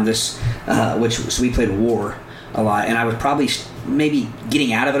around us, so we played war a lot, and I was probably maybe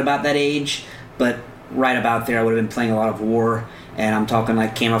getting out of it about that age, but right about there I would have been playing a lot of war, and I'm talking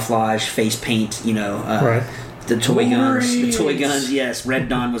like camouflage, face paint, the toy guns. Yes, Red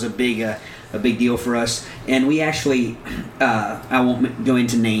Dawn was a big deal for us, and we actually I won't go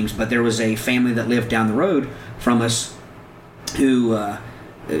into names, but there was a family that lived down the road from us who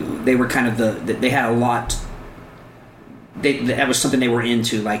they were kind of they had a lot. That was something they were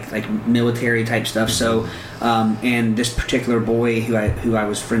into, like military type stuff. So, and this particular boy who I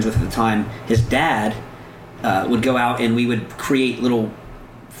was friends with at the time, his dad would go out and we would create little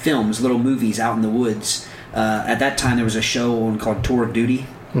films, little movies out in the woods. At that time, there was a show on called Tour of Duty.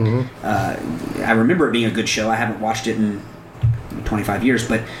 Mm-hmm. I remember it being a good show. I haven't watched it in 25 years,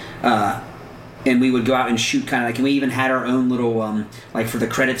 but. And we would go out and shoot kind of like, and we even had our own little, like for the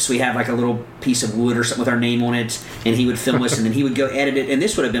credits, we had like a little piece of wood or something with our name on it, and he would film us, and then he would go edit it, and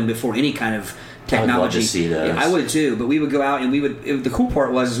this would have been before any kind of technology. I would love to see those. Yeah, I would too, but we would go out and the cool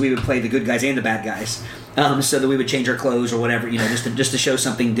part was we would play the good guys and the bad guys, so that we would change our clothes or whatever, just to show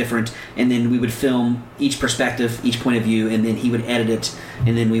something different, and then we would film each perspective, each point of view, and then he would edit it,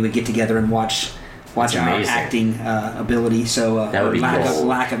 and then we would get together and watch our acting ability. So that would be cool.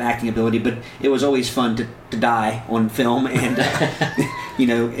 lack of acting ability, but it was always fun to die on film, and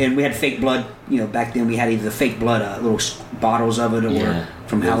and we had fake blood. Back then we had either the fake blood, little bottles of it, or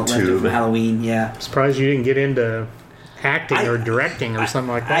from Halloween. Yeah. I'm surprised you didn't get into acting or directing or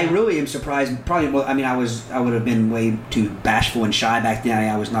something like that. I really am surprised. Probably. Well, I mean, I would have been way too bashful and shy back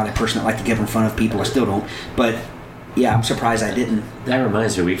then. I was not a person that liked to get in front of people. I still don't, but. Yeah, I'm surprised I didn't. That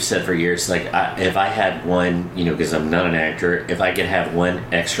reminds me, we've said for years, like, if I had one, because I'm not an actor, if I could have one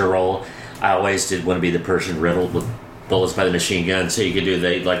extra role, I always did want to be the person riddled with bullets by the machine gun, so you could do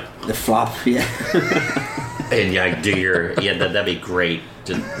the flop, yeah. And do that'd be great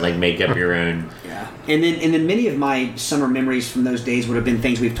to make up your own. Yeah, and then many of my summer memories from those days would have been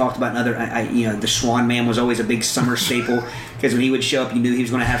things we've talked about in other. The Swan Man was always a big summer staple because when he would show up, you knew he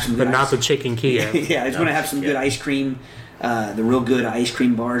was going to have some. But not the chicken Kiev. Yeah, he was going to have some good ice cream, the real good ice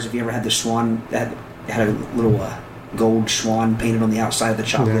cream bars. If you ever had the Swan, that had a little gold swan painted on the outside of the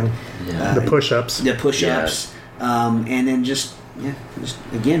chocolate. Yeah. The push-ups. Yes. And then just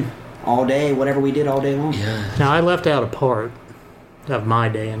again. All day, whatever we did all day long. Yeah. Now, I left out a part of my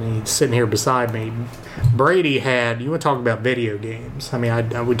day, and he's sitting here beside me. Brady had, you want to talk about video games. I mean,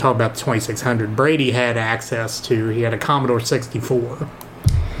 I would talk about the 2600. Brady had access to, he had a Commodore 64.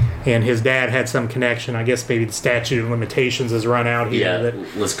 And his dad had some connection. I guess maybe the statute of limitations has run out here. Yeah,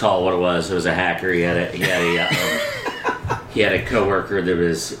 let's call it what it was. It was a hacker. He had a coworker that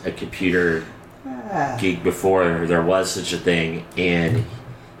was a computer geek before there was such a thing, and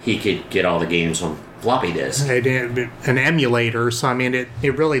he could get all the games on floppy disk. An emulator, so I mean, it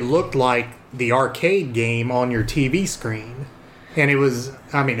really looked like the arcade game on your TV screen. And it was,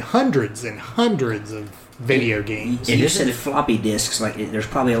 hundreds and hundreds of video games. And you said floppy disks, there's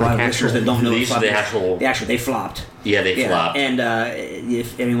probably a lot of listeners that don't know what floppy they flopped. Yeah, they flopped. And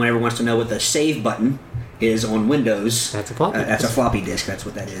if anyone ever wants to know what the save button is on Windows, that's a floppy disk. That's a floppy disk, that's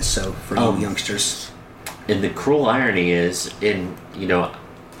what that is, so for you youngsters. And the cruel irony is,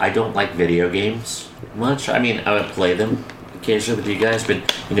 I don't like video games much. I mean, I would play them occasionally with you guys, but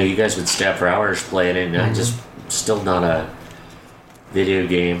you guys would stay up for hours playing it, and I just still not a video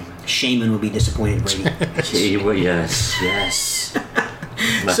game. Shaman would be disappointed, Brady. Yes.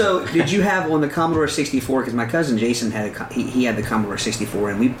 So, did you have on the Commodore 64? Because my cousin Jason had he had the Commodore 64,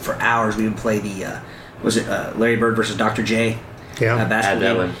 and for hours we would play the Larry Bird versus Dr. J. Yeah,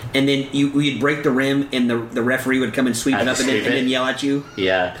 basketball game. And then you'd break the rim, and the referee would come and sweep it up, and then yell at you.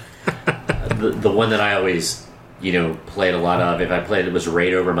 Yeah, the one that I always played a lot of, if I played it, was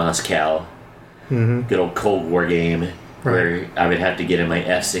Raid Over Moscow. Mm-hmm. Good old Cold War game where I would have to get in my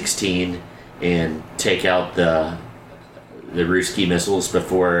F-16 and take out the Ruski missiles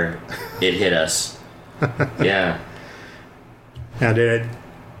before it hit us. Yeah. Now,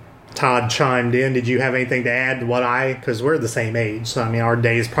 Todd chimed in. Did you have anything to add to because we're the same age, so our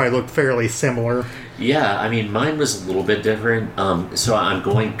days probably look fairly similar. Yeah, mine was a little bit different. So I'm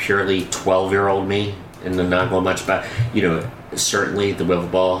going purely 12-year-old me and not going much about, certainly the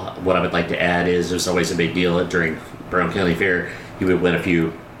wiffle ball. What I would like to add is there's always a big deal during Brown County Fair. You would win a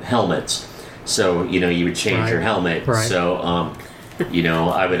few helmets. So, you would change your helmet. Right. So,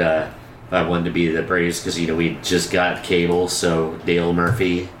 I would, I wanted to be the Braves because, we just got cable. So, Dale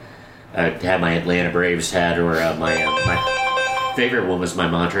Murphy, had my Atlanta Braves hat, or my favorite one was my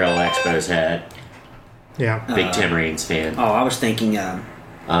Montreal Expos hat. Yeah. Big Tim Raines fan. Oh, I was thinking...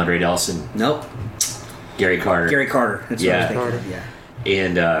 Andre Dawson. Nope. Gary Carter. Gary Carter. That's what I was thinking.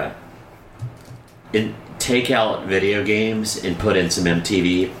 Yeah. And take out video games and put in some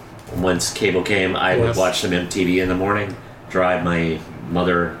MTV. Once cable came, I would watch some MTV in the morning, drive my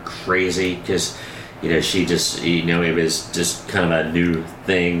mother crazy because, she just, it was just kind of a new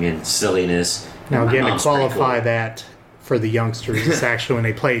thing and silliness. Now, again, to Mom's pretty qualify cool. that for the youngsters, it's actually when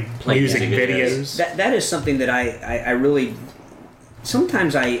they played music videos. That is something that I really...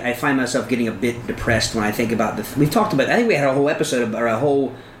 Sometimes I find myself getting a bit depressed when I think about we've talked about... I think we had a whole episode or a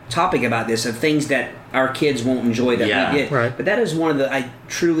whole topic about this, of things that our kids won't enjoy that we did. Right. But that is one of the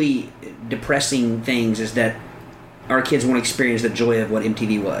truly depressing things, is that our kids won't experience the joy of what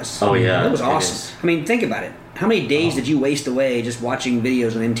MTV was. Oh, yeah. That was awesome. I mean, think about it. How many days did you waste away just watching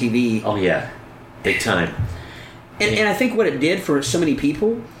videos on MTV? Oh, yeah. Big time. And I think what it did for so many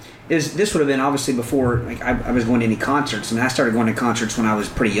people is, this would have been obviously before I was going to any concerts. I mean, I started going to concerts when I was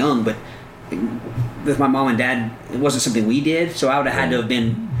pretty young, but with my mom and dad, it wasn't something we did, so I would have had to have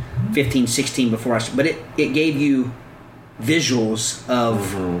been 15, 16 before but it gave you visuals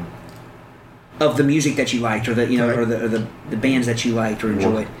of the music that you liked, or or the bands that you liked or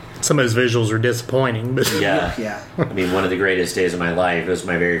enjoyed. Some of those visuals are disappointing, but Yeah. I mean, one of the greatest days of my life, it was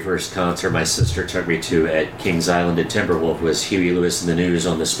my very first concert my sister took me to at Kings Island at Timberwolf, was Huey Lewis and the News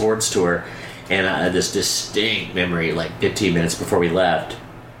on the sports tour. And I had this distinct memory, like 15 minutes before we left,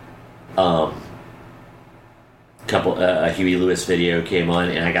 a Huey Lewis video came on,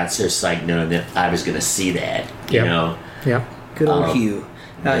 and I got so psyched knowing that I was going to see that, Yeah. Good old Hugh.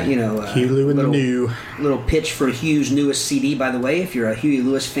 Huey Lewis and the New. Little pitch for Hugh's newest CD, by the way. If you're a Huey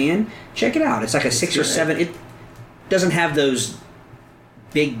Lewis fan, check it out. It's like a 6 or 7. It doesn't have those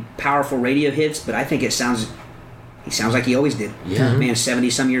big, powerful radio hits, but I think he sounds like he always did. Yeah. Man,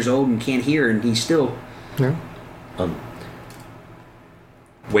 70-some years old and can't hear, and he's still... Yeah.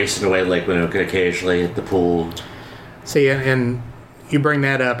 Wasting away at Lake Winoka occasionally at the pool. See, and you bring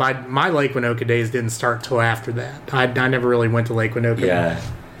that up. My Lake Winoka days didn't start till after that. I never really went to Lake Winoka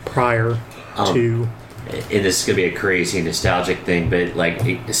prior to... And this is going to be a crazy nostalgic thing, but like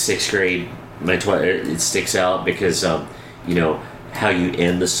 6th grade, it sticks out because, how you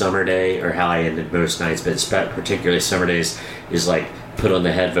end the summer day, or how I ended most nights, but particularly summer days, is like put on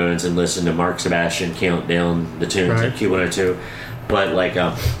the headphones and listen to Mark Sebastian count down the tunes at Q102. But like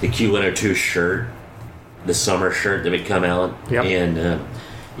the Q102 shirt, the summer shirt that would come out, and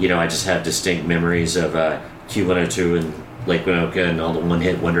I just have distinct memories of Q102 and Lake Winoka and all the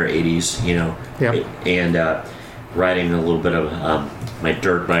one-hit wonder 80s, and riding a little bit of my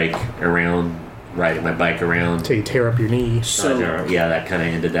dirt bike around, riding my bike around until you tear up your knee. So that kind of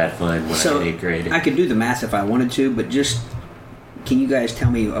ended that fun when I was in 8th grade. I could do the math if I wanted to, but just... Can you guys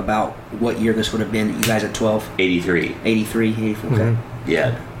tell me about what year this would have been, you guys at 12? 83. 83, 84, okay. Mm-hmm.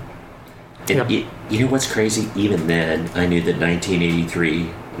 Yeah. And you know what's crazy? Even then, I knew that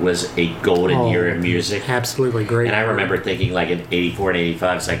 1983 was a golden year of music. Absolutely great. And I remember thinking, like, in 84 and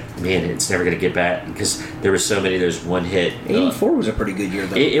 85, it's like, man, it's never going to get back, because there were so many, there's one hit. 84 was a pretty good year,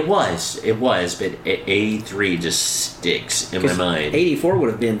 though. It was, but 83 just sticks in my mind. 84 would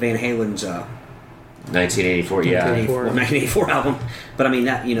have been Van Halen's... 1984, 1984 album. But I mean,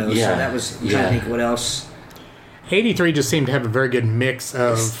 that, so that was... I'm trying to think what else... 83 just seemed to have a very good mix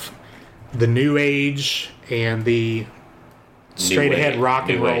of the new age and the straight ahead rock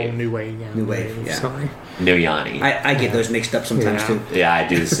and roll new wave. Yeah. Sorry. No Yanni. I get those mixed up sometimes too. Yeah, I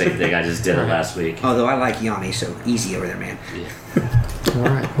do the same thing. I just did it last week. Although I like Yanni, so easy over there, man. Yeah. All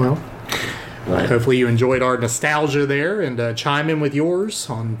right. Well, hopefully you enjoyed our nostalgia there, and chime in with yours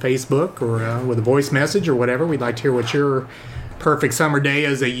on Facebook or with a voice message or whatever. We'd like to hear what your perfect summer day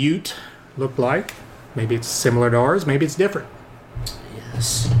as a Ute looked like. Maybe it's similar to ours. Maybe it's different.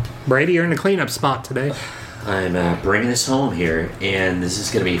 Yes. Brady, you're in the cleanup spot today. I'm bringing us home here, and this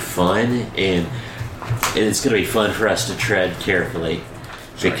is going to be fun, and it's going to be fun for us to tread carefully,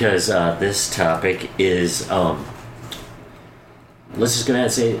 because this topic is, let's just go ahead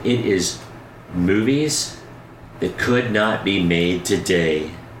and say it is movies that could not be made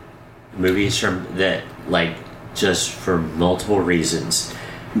today. Movies just for multiple reasons.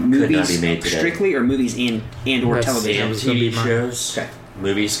 Movies could not be made today. Strictly, or movies and or television? And TV shows. Okay.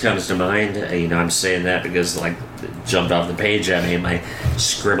 movies comes to mind. I'm saying that because it jumped off the page at me in my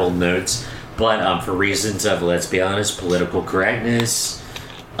scribbled notes. But for reasons of, let's be honest, political correctness,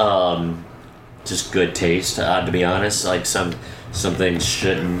 just good taste, to be honest. Some things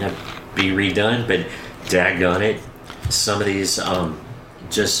shouldn't be redone, but daggone it, some of these,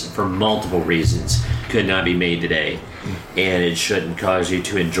 just for multiple reasons, could not be made today. And it shouldn't cause you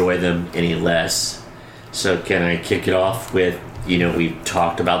to enjoy them any less. So can I kick it off with, we've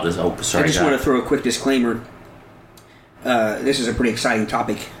talked about this. Oh, sorry. I just want to throw a quick disclaimer. This is a pretty exciting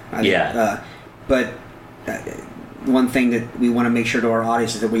topic. But one thing that we want to make sure to our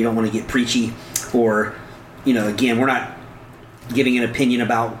audience is that we don't want to get preachy or, again, we're not giving an opinion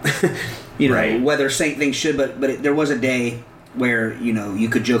about, right. whether certain things should, but there was a day where, you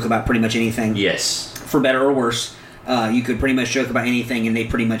could joke about pretty much anything. Yes. For better or worse. You could pretty much joke about anything, and they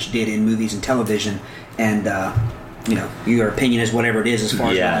pretty much did in movies and television. And, your opinion is whatever it is as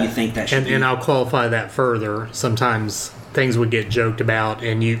far as what you think that should be. And I'll qualify that further. Sometimes things would get joked about,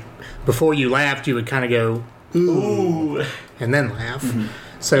 and before you laughed, you would kind of go, ooh, and then laugh. Mm-hmm.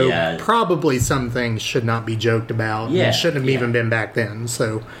 So probably some things should not be joked about. Yeah. And shouldn't have even been back then.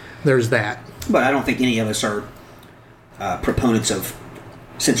 So there's that. But I don't think any of us are proponents of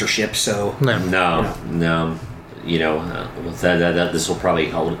censorship, so... No. This will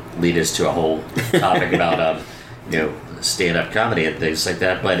probably lead us to a whole topic about, stand-up comedy and things like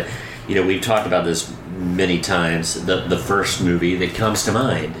that. But, we've talked about this many times. The first movie that comes to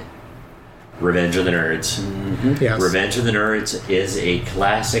mind, Revenge of the Nerds. Mm-hmm. Yes. Revenge of the Nerds is a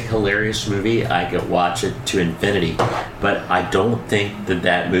classic, hilarious movie. I could watch it to infinity. But I don't think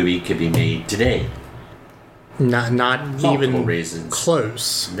that movie could be made today. Not even reasons.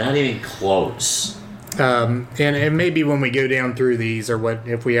 Close. Not even close. And maybe when we go down through these, or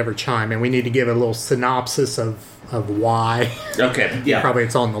if we ever chime in, we need to give a little synopsis of why. Okay. Yeah. Probably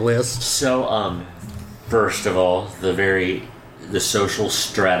it's on the list. So, first of all, the social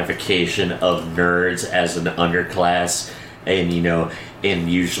stratification of nerds as an underclass, and and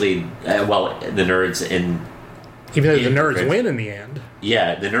usually, the nerds in. Even though the nerds win in the end.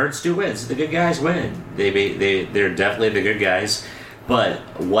 Yeah, the nerds do win. So the good guys win. They're definitely the good guys. But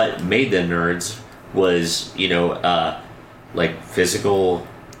what made them nerds was, physical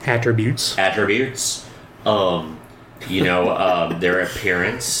attributes. Their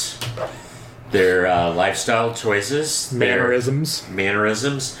appearance, their lifestyle choices, mannerisms,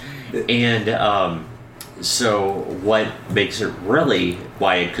 and so what makes it really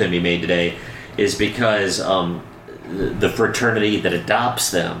why it couldn't be made today is because the fraternity that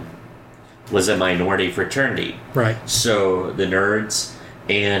adopts them was a minority fraternity. Right. So the nerds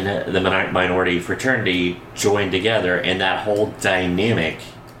and the minority fraternity joined together, and that whole dynamic,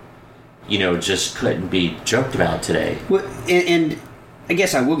 just couldn't be joked about today. Well, and I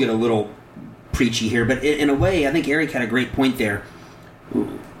guess I will get a little preachy here, but in a way, I think Eric had a great point there.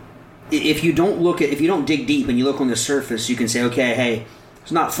 If you don't dig deep and you look on the surface, you can say, okay, hey,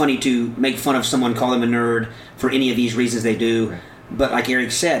 it's not funny to make fun of someone, call them a nerd for any of these reasons they do. Right. But like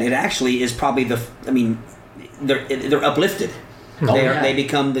Eric said, it actually is probably they're uplifted. They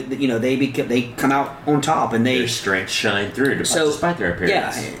become they come out on top, and their strengths shine through despite their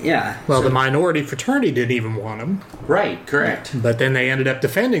appearance. Yeah. Well, the minority fraternity didn't even want them. Right. Correct. But then they ended up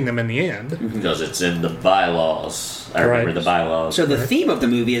defending them in the end because it's in the bylaws. I remember the bylaws. So the theme of the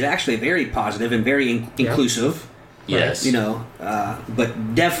movie is actually very positive and very inclusive. Yes.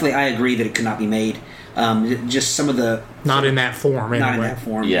 But definitely I agree that it could not be made. Just some of the not in that form. Not in that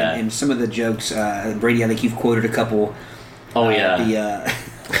form. Yeah. And some of the jokes, Brady, I think you've quoted a couple. Oh yeah.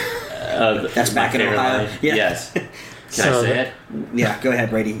 That's back in Ohio. Yeah. Yes. Can I say it? Yeah. Go ahead,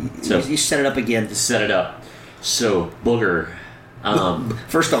 Brady. So, you set it up again. Set it up. So Booger.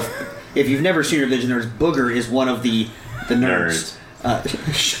 First off, if you've never seen Revenge of the Nerds, Booger is one of the nerds.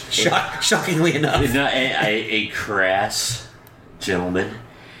 Shockingly enough, a crass gentleman,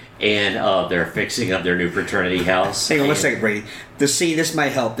 and they're fixing up their new fraternity house. Hang on one second, Brady. The scene, this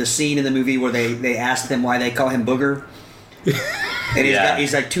might help. The scene in the movie where they ask him why they call him Booger. And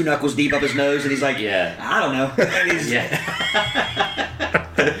he's like 2 knuckles deep up his nose, and he's like, I don't know.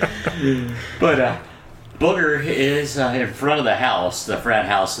 But Booger is in front of the house, the frat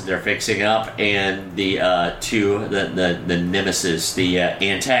house that they're fixing up, and the nemesis, the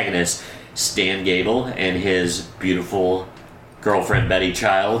antagonist, Stan Gable, and his beautiful girlfriend Betty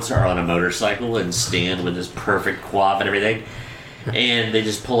Childs are on a motorcycle, and Stan with his perfect coif and everything. And they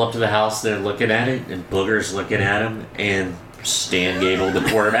just pull up to the house, they're looking at it, and Booger's looking at him, and Stan Gable, the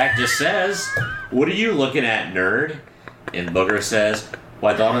quarterback, just says, "What are you looking at, nerd?" And Booger says,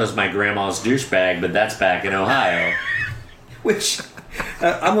 "Well, I thought it was my grandma's douchebag, but that's back in Ohio." Which,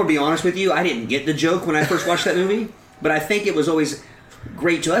 I'm going to be honest with you. I didn't get the joke when I first watched that movie, but I think it was always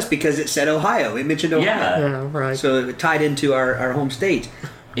great to us because it said Ohio. It mentioned Ohio. Yeah, right. So it tied into our home state.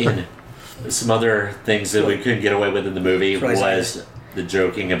 And some other things that we couldn't get away with in the movie was the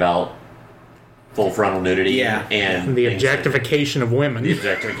joking about full frontal nudity and the objectification of women. The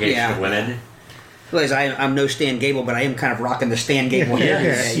objectification of women. Realize I'm no Stan Gable, but I am kind of rocking the Stan Gable.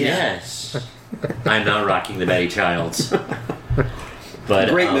 Yes. I'm not rocking the Betty Childs. But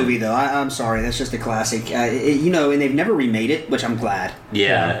great movie though. I'm sorry, that's just a classic. And they've never remade it, which I'm glad.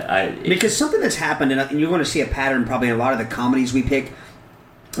 Yeah, because something that's happened, and you're going to see a pattern probably in a lot of the comedies we pick.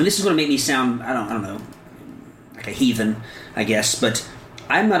 And this is going to make me sound I don't know, like a heathen, I guess, but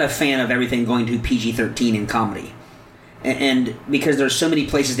I'm not a fan of everything going to PG-13 in comedy. And because there's so many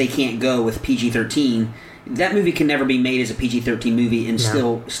places they can't go with PG-13, that movie can never be made as a PG-13 movie and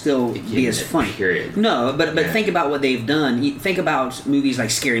still be as funny. Period. No, but think about what they've done. Think about movies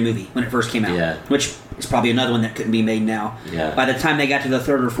like Scary Movie when it first came out, which is probably another one that couldn't be made now. Yeah. By the time they got to the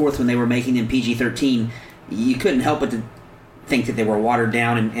third or fourth when they were making them PG-13, you couldn't help but to think that they were watered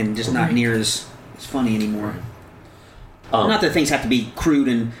down and just not near as funny anymore. Not that things have to be crude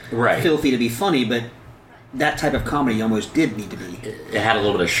and filthy to be funny, but that type of comedy almost did need to be. It had a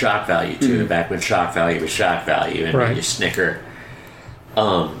little bit of shock value to it back when shock value was shock value and made you snicker.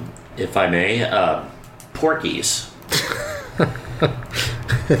 If I may, Porky's.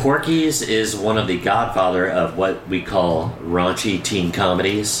 Porky's is one of the godfather of what we call raunchy teen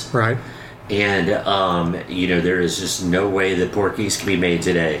comedies. Right. And, there is just no way that Porky's can be made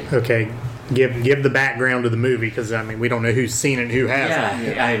today. Okay. Give the background to the movie, because, we don't know who's seen it and who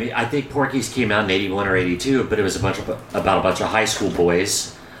hasn't. Yeah, I think Porky's came out in 81 or 82, but it was about a bunch of high school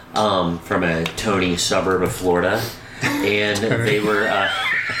boys from a Tony suburb of Florida. And they were...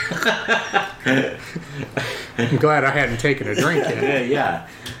 I'm glad I hadn't taken a drink yet. Yeah.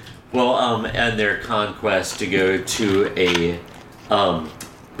 Well, and their conquest to go to a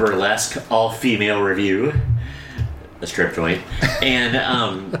burlesque all-female review, a strip joint, and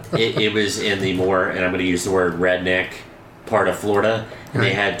it was in the more, and I'm going to use the word redneck part of Florida, and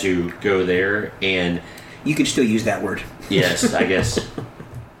they had to go there, and... You could still use that word. Yes, I guess.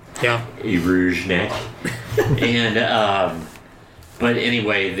 Yeah. A rouge neck. And, but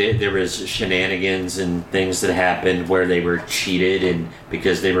anyway, there was shenanigans and things that happened where they were cheated and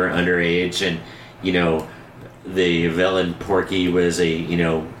because they were underage, and, the villain Porky was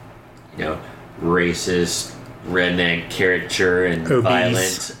a, racist redneck caricature and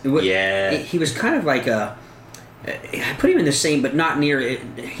obese. Violent. He was kind of like I put him in the same, but not near it.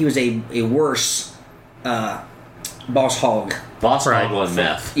 He was a worse Boss Hogg. Boss Hogg on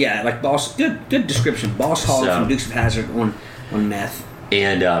meth. Yeah, like Boss. Good description. Boss Hogg from Dukes of Hazzard on meth.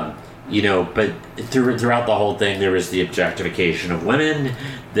 And but throughout the whole thing, there was the objectification of women.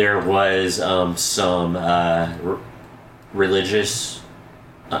 There was some religious,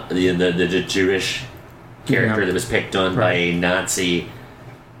 the Jewish character that was picked on by a Nazi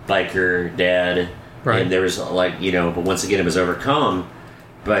biker dad. Right. And there was but once again it was overcome.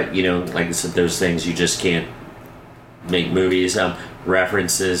 But like I said, those things you just can't make movies.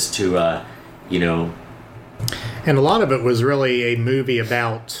 References to and a lot of it was really a movie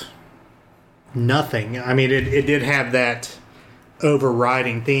about nothing. It did have that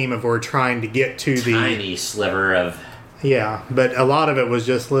overriding theme of we're trying to get to the tiny sliver of but a lot of it was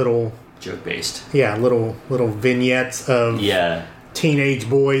just little joke based. Yeah, little vignettes of teenage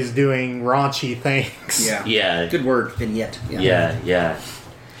boys doing raunchy things. Yeah. Good word, vignette. Yeah.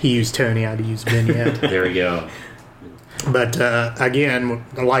 He used Tony, I'd use vignette. There we go. But again,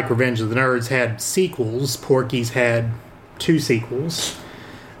 like Revenge of the Nerds had sequels, Porky's had 2 sequels.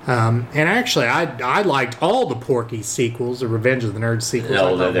 And actually, I liked all the Porky's sequels, the Revenge of the Nerds sequels.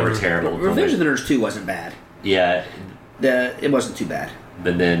 No, they were terrible. Revenge of the Nerds 2 wasn't bad. Yeah. It wasn't too bad.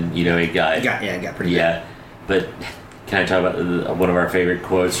 But then, it got pretty bad. But can I talk about one of our favorite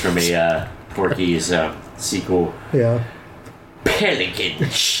quotes from a Porky's sequel? Yeah. Pelican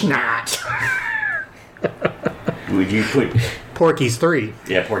schnot. Would you put Porky's 3?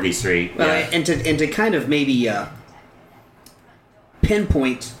 Yeah, Porky's 3. Well, and to kind of maybe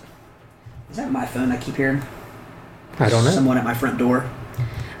pinpoint. Is that my phone I keep hearing? I don't know. Someone at my front door.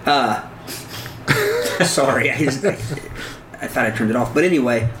 Sorry, I thought I turned it off. But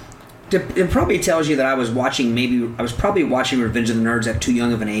anyway, it probably tells you that I was probably watching Revenge of the Nerds at too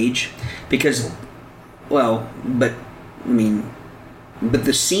young of an age, because, but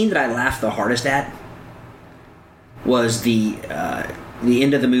the scene that I laughed the hardest at was the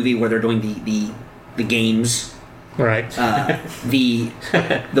end of the movie where they're doing the games. Right. The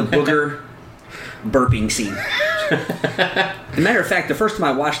booger burping scene. As a matter of fact, the first time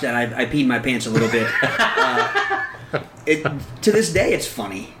I watched that, I peed my pants a little bit. To this day, it's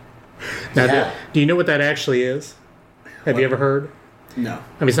funny. Now, do you know what that actually is? Have you ever heard? No.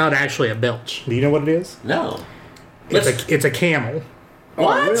 I mean, it's not actually a belch. Do you know what it is? No. It's a camel.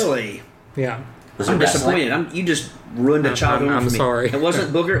 What? Oh, really? Yeah. I'm disappointed. You just ruined a childhood. I'm for me. sorry. It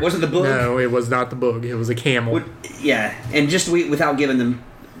wasn't Booger. It wasn't the Boog. No, it was not the Boog. It was a camel. Yeah, and just without giving them,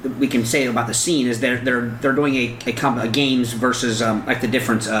 we can say about the scene is they're doing a games versus like the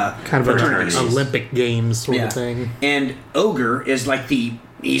different kind of an Olympic Games sort of thing. And Ogre is like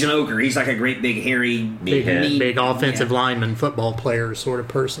he's an ogre. He's like a great big hairy big offensive lineman football player sort of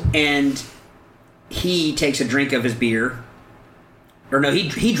person. And he takes a drink of his beer. Or no,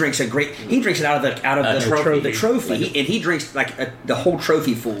 he drinks it out of the trophy, and he drinks like the whole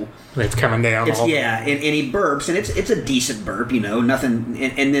trophy full. It's coming down. And he burps, and it's a decent burp, nothing.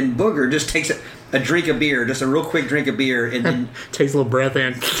 And then Booger just takes a drink of beer, just a real quick drink of beer, and then takes a little breath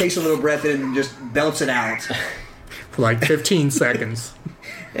in, and just belts it out for like 15 seconds.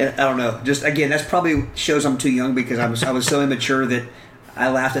 And I don't know. Just again, that's probably shows I'm too young because I was so immature that I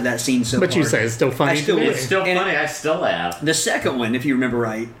laughed at that scene so hard. But you say it's still funny. It's still funny. I still laugh. The second one, if you remember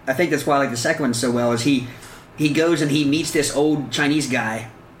right, I think that's why I like the second one so well, is he goes and he meets this old Chinese guy.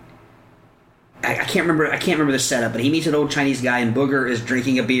 I can't remember the setup, but he meets an old Chinese guy, and Booger is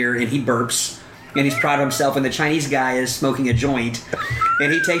drinking a beer, and he burps, and he's proud of himself, and the Chinese guy is smoking a joint,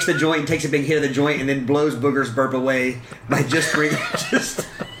 and he takes the joint and takes a big hit of the joint, and then blows Booger's burp away by just drinking.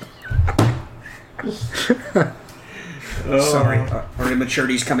 Sorry, our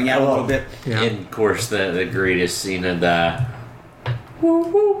immaturity's coming out a little bit. Yeah. And of course, the greatest scene of the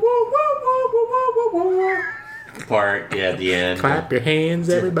part at the end. Clap your hands,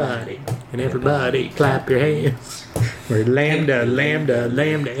 everybody, and everybody clap your hands. We're lambda, lambda,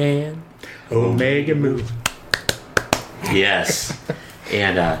 lambda, and omega move. Yes,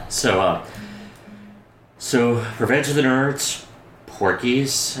 and so Revenge of the Nerds,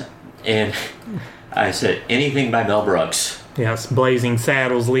 Porky's, and. I said anything by Mel Brooks. Yes, Blazing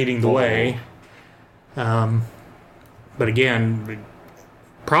Saddles leading the way. But again,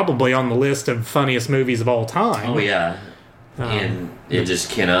 probably on the list of funniest movies of all time. Oh, yeah. And it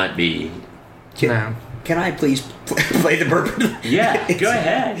just cannot be. Can I please play the burp? Yeah, go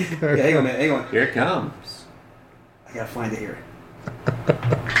ahead. Yeah, hang on a minute, hang on. Here it comes. I gotta find it here.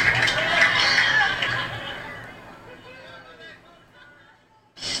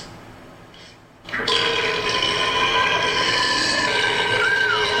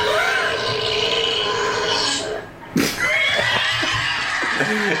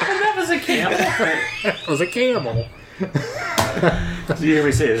 It was a camel. Did you hear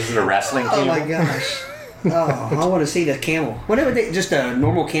me say this is a wrestling camel? Oh my gosh. I want to see the camel. Whatever, just a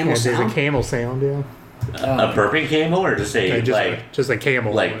normal camel sound? There's a camel sound, yeah. A burping camel or just a just a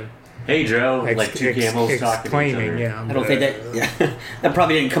camel? Like, hey Joe, like two camels talking to each other. Yeah. I don't think that. Yeah, that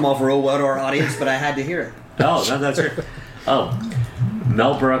probably didn't come off real well to our audience, but I had to hear it. Oh, no, that's right. Oh,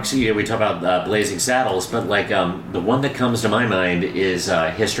 Mel Brooks. We talk about Blazing Saddles, but like the one that comes to my mind is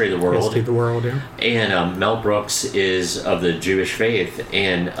History of the World. History of the World, yeah. And Mel Brooks is of the Jewish faith,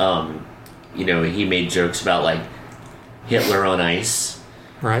 and he made jokes about like Hitler on ice,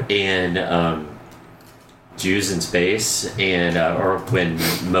 right? And Jews in space, and or when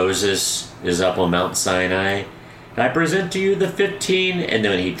Moses is up on Mount Sinai. I present to you the 15, and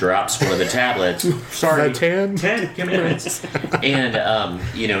then he drops one of the tablets. Sorry, the 10 commandments. And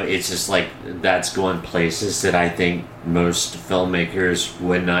it's just like that's going places that I think most filmmakers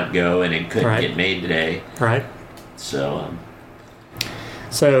would not go, and it couldn't get made today. Right. So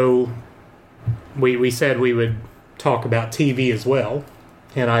we said we would talk about TV as well,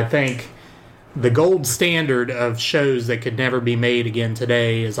 and I think the gold standard of shows that could never be made again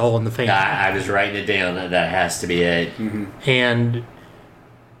today is All in the Family. I was writing it down. That has to be it. Mm-hmm. And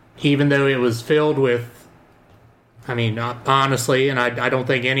even though it was filled with, honestly, and I don't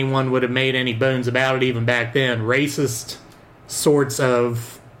think anyone would have made any bones about it even back then, racist sorts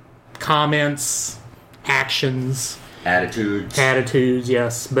of comments, actions. Attitudes,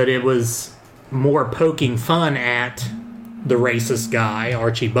 yes. But it was more poking fun at the racist guy,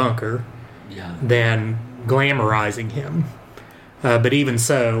 Archie Bunker, than glamorizing him. But even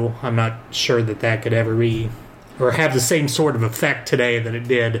so, I'm not sure that could ever be or have the same sort of effect today that it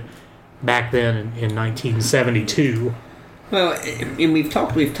did back then in 1972. Well, and we've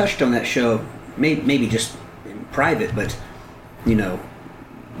touched on that show, maybe just in private, but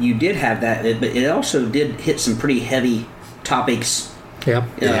you did have that, but it also did hit some pretty heavy topics Yeah.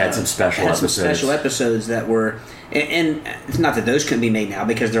 It had some special episodes. Some special episodes that were, and it's not that those couldn't be made now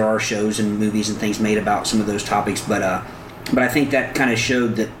because there are shows and movies and things made about some of those topics, but I think that kind of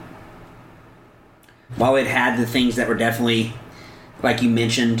showed that while it had the things that were definitely, like you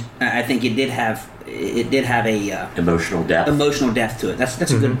mentioned, I think it did have a emotional depth. Emotional depth to it. That's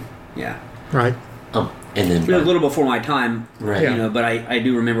a good, yeah. Right. And then it was a little before my time, right? You know, but I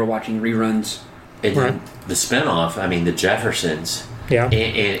do remember watching reruns. And then the spinoff, I mean, the Jeffersons. Yeah. And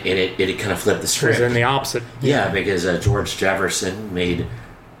it kind of flipped the script. It was in the opposite. Yeah, because George Jefferson made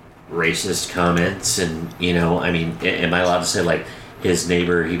racist comments, and I mean, am I allowed to say like his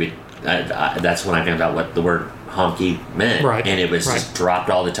neighbor? He would. That's when I found out what the word honky meant, right? And it was just dropped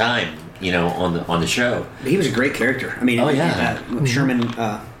all the time, on the show. He was a great character. I mean,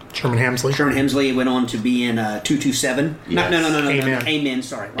 Sherman Hemsley. Sherman Hemsley went on to be in 227. Yes. No. Amen. Amen.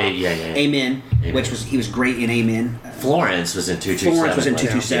 Sorry. Wow. Amen. Which he was great in Amen. Florence was in 227. Florence was in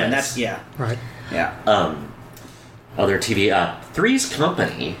 227. Yes. That's right. Yeah. Other TV. Three's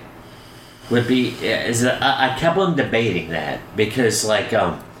Company would be. I kept on debating that because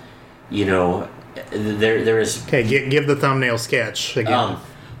there is. Okay, give the thumbnail sketch again.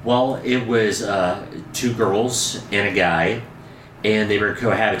 Well, it was two girls and a guy. And they were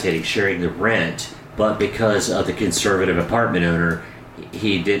cohabitating, sharing the rent, but because of the conservative apartment owner,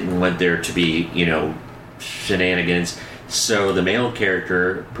 he didn't want there to be, shenanigans. So the male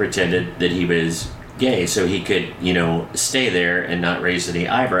character pretended that he was gay, so he could, stay there and not raise any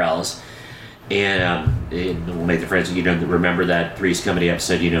eyebrows. And we'll make the friends, remember that Three's Company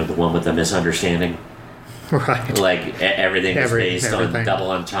episode, the one with the misunderstanding? Right. Like everything was based on double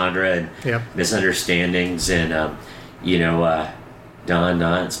entendre and misunderstandings, and Don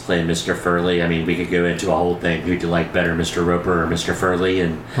Knotts playing Mr. Furley. I mean, we could go into a whole thing. Who'd you like better, Mr. Roper or Mr. Furley?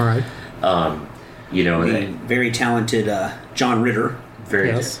 And very talented John Ritter.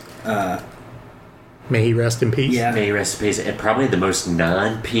 May he rest in peace. Yeah, may he rest in peace. And probably the most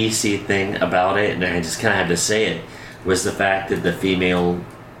non-PC thing about it, and I just kind of had to say it, was the fact that the female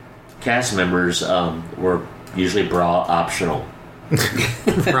cast members were usually bra optional.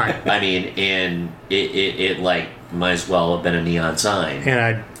 Right. I mean, and it might as well have been a neon sign.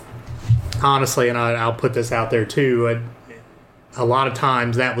 And I'll put this out there too. A lot of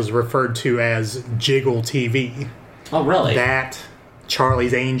times that was referred to as jiggle TV. Oh, really? That,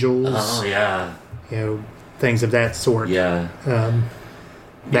 Charlie's Angels. Oh, yeah. Things of that sort. Yeah.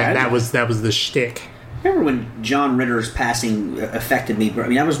 That was the shtick. Remember when John Ritter's passing affected me? I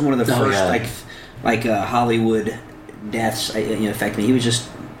mean, that was one of the first Hollywood deaths affected me. He was just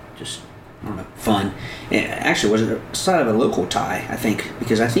I don't know, fun. Actually, was it sort of a local tie? I think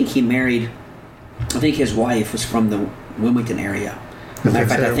because I think he married. I think his wife was from the Wilmington area. As a matter of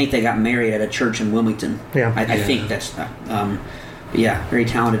fact, I think they got married at a church in Wilmington. Yeah, I think that's. Very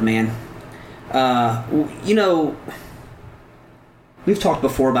talented man. We've talked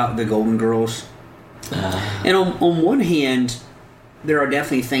before about the Golden Girls, and on one hand, there are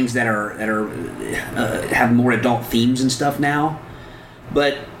definitely things that are have more adult themes and stuff now,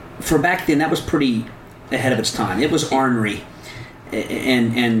 but for back then, that was pretty ahead of its time. It was ornery,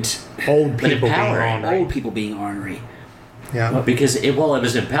 and old people being ornery. Yeah, well, because it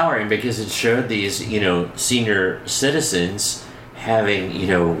was empowering because it showed these senior citizens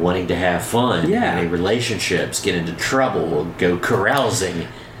having wanting to have fun, having relationships, get into trouble, go carousing.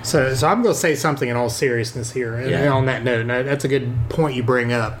 So I'm going to say something in all seriousness here. And on that note, that's a good point you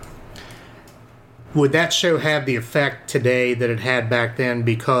bring up. Would that show have the effect today that it had back then?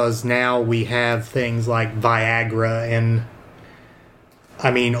 Because now we have things like Viagra and,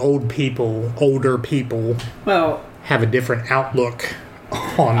 older people have a different outlook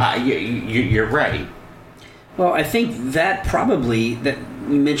on... You're right. Well, I think that probably, that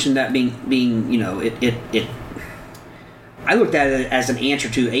we mentioned that being it I looked at it as an answer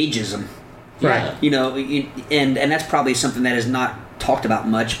to ageism. Right. And that's probably something that is not talked about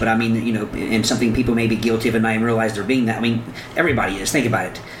much, but and something people may be guilty of and not even realize they're being that. I mean, everybody is. Think about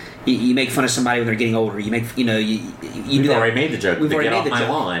it. You make fun of somebody when they're getting older. You make, We've already made the joke. We've already made the joke.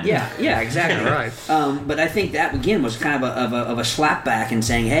 Lawn. Yeah, exactly. Right. But I think that, again, was kind of a slap back and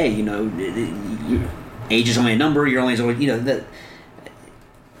saying, hey, age is only a number. You're only as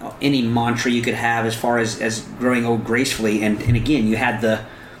any mantra you could have as far as growing old gracefully. And again, you had the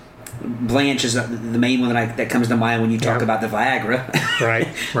Blanche is the main one that comes to mind when you talk about the Viagra. Right.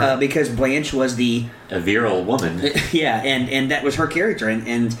 Because Blanche was a virile woman. Yeah, and that was her character.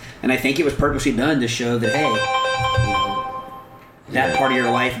 And I think it was purposely done to show that, hey, that part of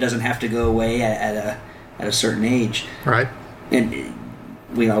your life doesn't have to go away at a certain age. Right. And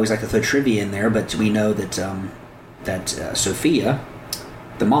we always like to throw trivia in there, but we know that Sophia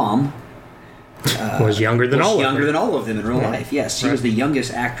the mom, was younger than all of them in real life. Yes, she was the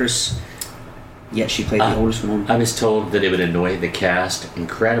youngest actress, yet she played the oldest one. I was told that it would annoy the cast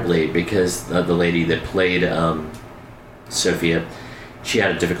incredibly because the lady that played Sophia, she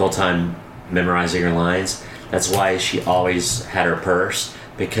had a difficult time memorizing her lines. That's why she always had her purse,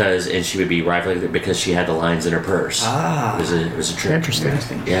 and she would be rivaling because she had the lines in her purse. It was a trick.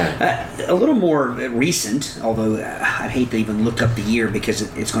 Interesting. Yeah. A little more recent, although I'd hate to even look up the year because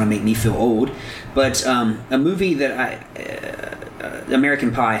it's going to make me feel old. But a movie that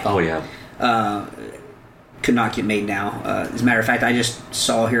American Pie. Oh yeah. Could not get made now. As a matter of fact, I just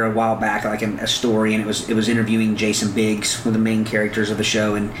saw here a while back like a story, and it was interviewing Jason Biggs, one of the main characters of the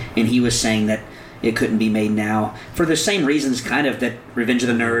show, and he was saying that it couldn't be made now for the same reasons, kind of, that Revenge of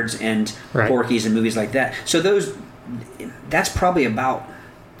the Nerds and Porky's and movies like that. So that's probably about,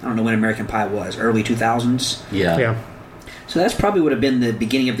 I don't know when American Pie was, early 2000s. Yeah. So that's probably would have been the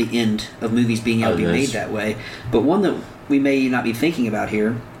beginning of the end of movies being able to be made that way. But one that we may not be thinking about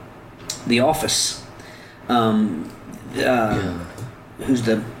here, The Office. Who's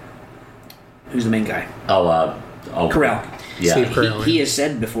the main guy? Carell. Yeah. Steve Carell, He has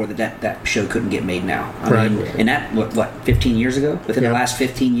said before that show couldn't get made now. I mean, and that what 15 years ago? Within the last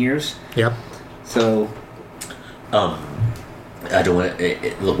 15 years. Yep. So. I don't want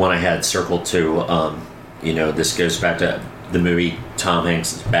the one I had circled too. This goes back to the movie Tom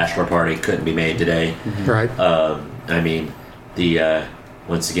Hanks' Bachelor Party couldn't be made today. Mm-hmm. Right. I mean, the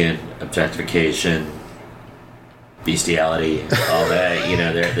once again objectification, bestiality, all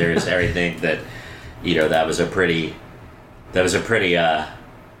that. There's everything that. That was a pretty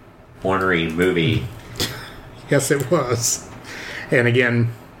ornery movie. Yes, it was. And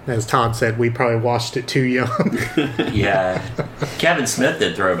again, as Todd said, we probably watched it too young. Yeah. Kevin Smith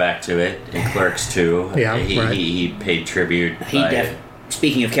did throw back to it in Clerks 2. Yeah, he paid tribute.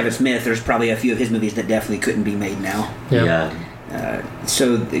 Speaking of Kevin Smith, there's probably a few of his movies that definitely couldn't be made now. Yep. Yeah.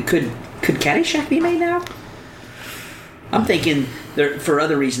 So could Caddyshack be made now? I'm thinking for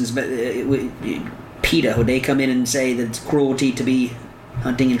other reasons, but PETA, would they come in and say that it's cruelty to be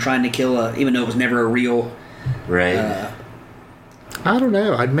hunting and trying to kill even though it was never a real... Right. I don't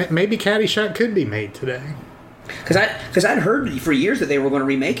know. Maybe Caddyshack could be made today. Because I'd heard for years that they were going to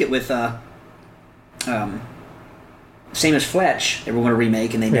remake it with Same as Fletch. They were going to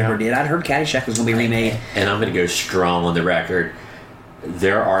remake, and they never did. I'd heard Caddyshack was going to be remade. And I'm going to go strong on the record.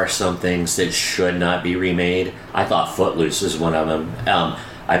 There are some things that should not be remade. I thought Footloose was one of them.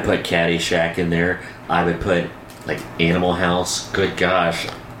 I put Caddyshack in there. I would put Animal House. Good gosh,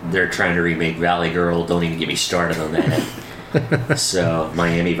 they're trying to remake Valley Girl. Don't even get me started on that. So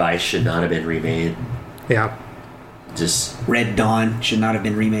Miami Vice should not have been remade. Yeah. Just Red Dawn should not have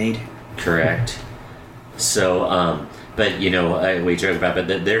been remade. Correct. So, but we joke about, but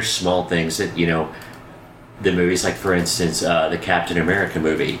there's small things that the movies, like for instance, the Captain America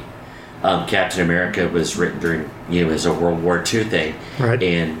movie. Captain America was written during it was a World War II thing, right?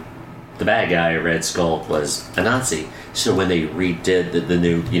 And the bad guy, Red Skull, was a Nazi. So when they redid the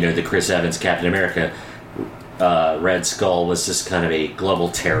new, the Chris Evans Captain America, Red Skull was just kind of a global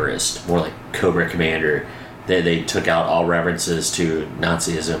terrorist, more like Cobra Commander. They took out all references to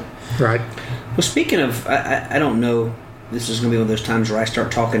Nazism. Right. Well, speaking of, I don't know, this is going to be one of those times where I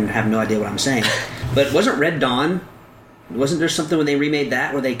start talking and have no idea what I'm saying, but wasn't Red Dawn, wasn't there something when they remade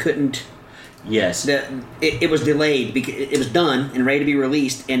that where they couldn't... Yes. It was delayed, because it was done and ready to be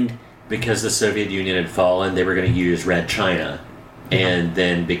released, and... Because the Soviet Union had fallen, they were going to use Red China. And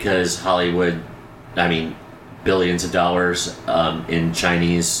then because Hollywood, billions of dollars in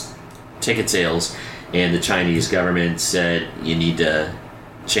Chinese ticket sales, and the Chinese government said, you need to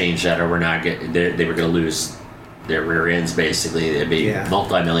change that or we're not getting... They were going to lose their rear ends, basically. It'd be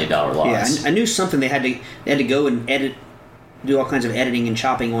multi-million-dollar loss. Yeah, I knew something they had to go and do all kinds of editing and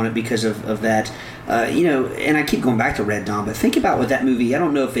chopping on it because of that. And I keep going back to Red Dawn, but think about what that movie... I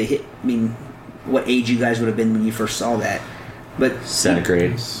don't know if it hit... what age you guys would have been when you first saw that. But 7th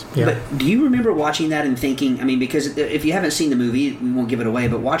grade. Yeah. But do you remember watching that and thinking... because if you haven't seen the movie, we won't give it away,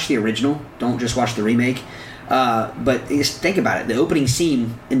 but watch the original. Don't just watch the remake. But just think about it. The opening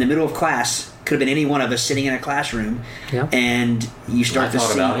scene in the middle of class could have been any one of us sitting in a classroom. Yeah. And you start to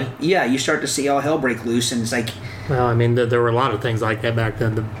see... about it. Yeah, you start to see all hell break loose, and it's like... Well, there were a lot of things like that back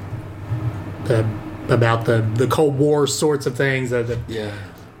then. About the Cold War sorts of things. The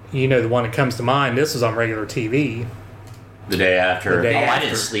one that comes to mind, this was on regular TV. The day after. I after.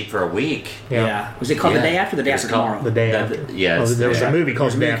 didn't sleep for a week. Yeah. Was it called The Day After or The Day After Tomorrow? The Day After. There was a movie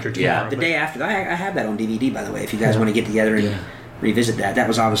called The Day After Tomorrow. Yeah, The Day After. I have that on DVD, by the way, if you guys want to get together and revisit that. That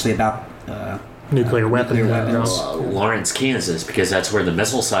was obviously about nuclear weapons. Lawrence, Kansas, because that's where the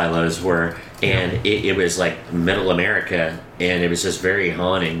missile silos were, and it was like middle America, and it was just very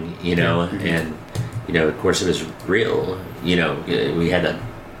haunting, and of course it was real. We had to.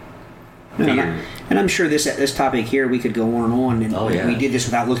 And I'm sure this topic here we could go on and we did this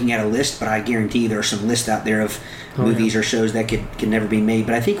without looking at a list, but I guarantee you there are some lists out there of movies or shows that could never be made.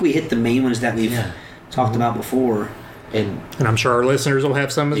 But I think we hit the main ones that we've talked about before. And I'm sure our listeners will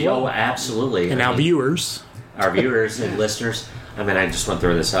have some as well. Oh, absolutely. And our viewers. Our viewers and listeners. I mean, I just want to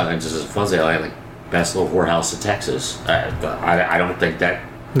throw this out. And just as fun as I like Best Little Whorehouse of Texas. I don't think that...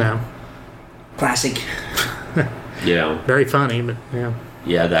 No. Classic. Very funny, but yeah.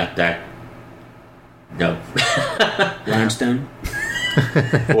 Yeah, that... No. Rhinestone.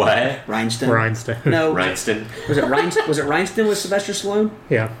 What? Rhinestone. No. Rhinestone. Was it Rhinestone with Sylvester Stallone?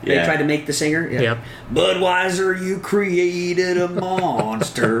 Yeah. They tried to make the singer? Yeah. Yep. Budweiser, you created a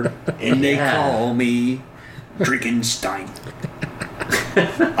monster, and they call me Drinkenstein.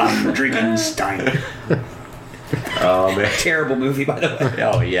 I'm Drinkenstein. Oh, man. Terrible movie, by the way.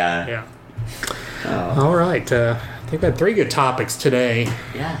 Oh, yeah. Yeah. All right. I think we had 3 good topics today.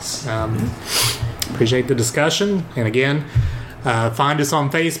 Yes. Appreciate the discussion. And again, find us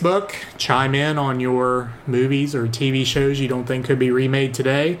on Facebook. Chime in on your movies or TV shows you don't think could be remade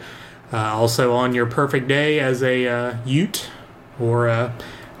today. Also on your perfect day as a Ute, or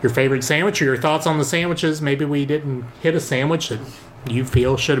your favorite sandwich, or your thoughts on the sandwiches. Maybe we didn't hit a sandwich that you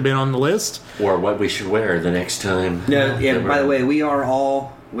feel should have been on the list. Or what we should wear the next time. No, by the way, we are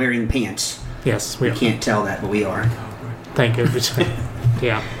all wearing pants. Yes, we are. You can't tell that, but we are. Thank you.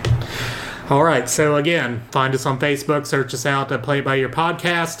 Yeah. All right. So again, find us on Facebook. Search us out at Play It By Ear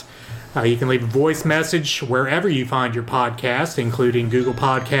Podcast. You can leave a voice message wherever you find your podcast, including Google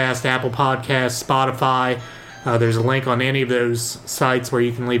Podcast, Apple Podcast, Spotify. There's a link on any of those sites where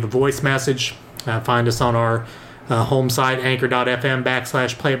you can leave a voice message. Find us on our home site,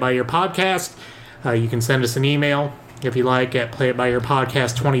 anchor.fm/Play It By Ear Podcast. You can send us an email if you like at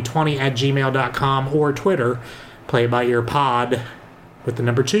playitbyearpodcast2020@gmail.com, or Twitter, playitbyearpod with the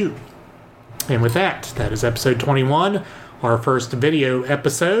number 2. And with that is episode 21, our first video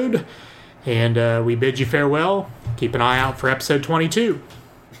episode. And we bid you farewell. Keep an eye out for episode 22.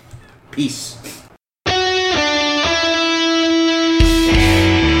 Peace.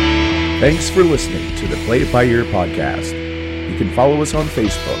 Thanks for listening to the Play It By Ear podcast. You can follow us on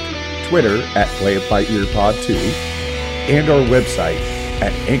Facebook, Twitter at Play It By Ear Pod 2, and our website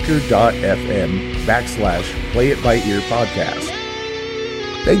at anchor.fm/Play It By Ear podcast.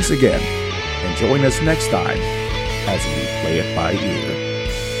 Thanks again, and join us next time as we play it by ear.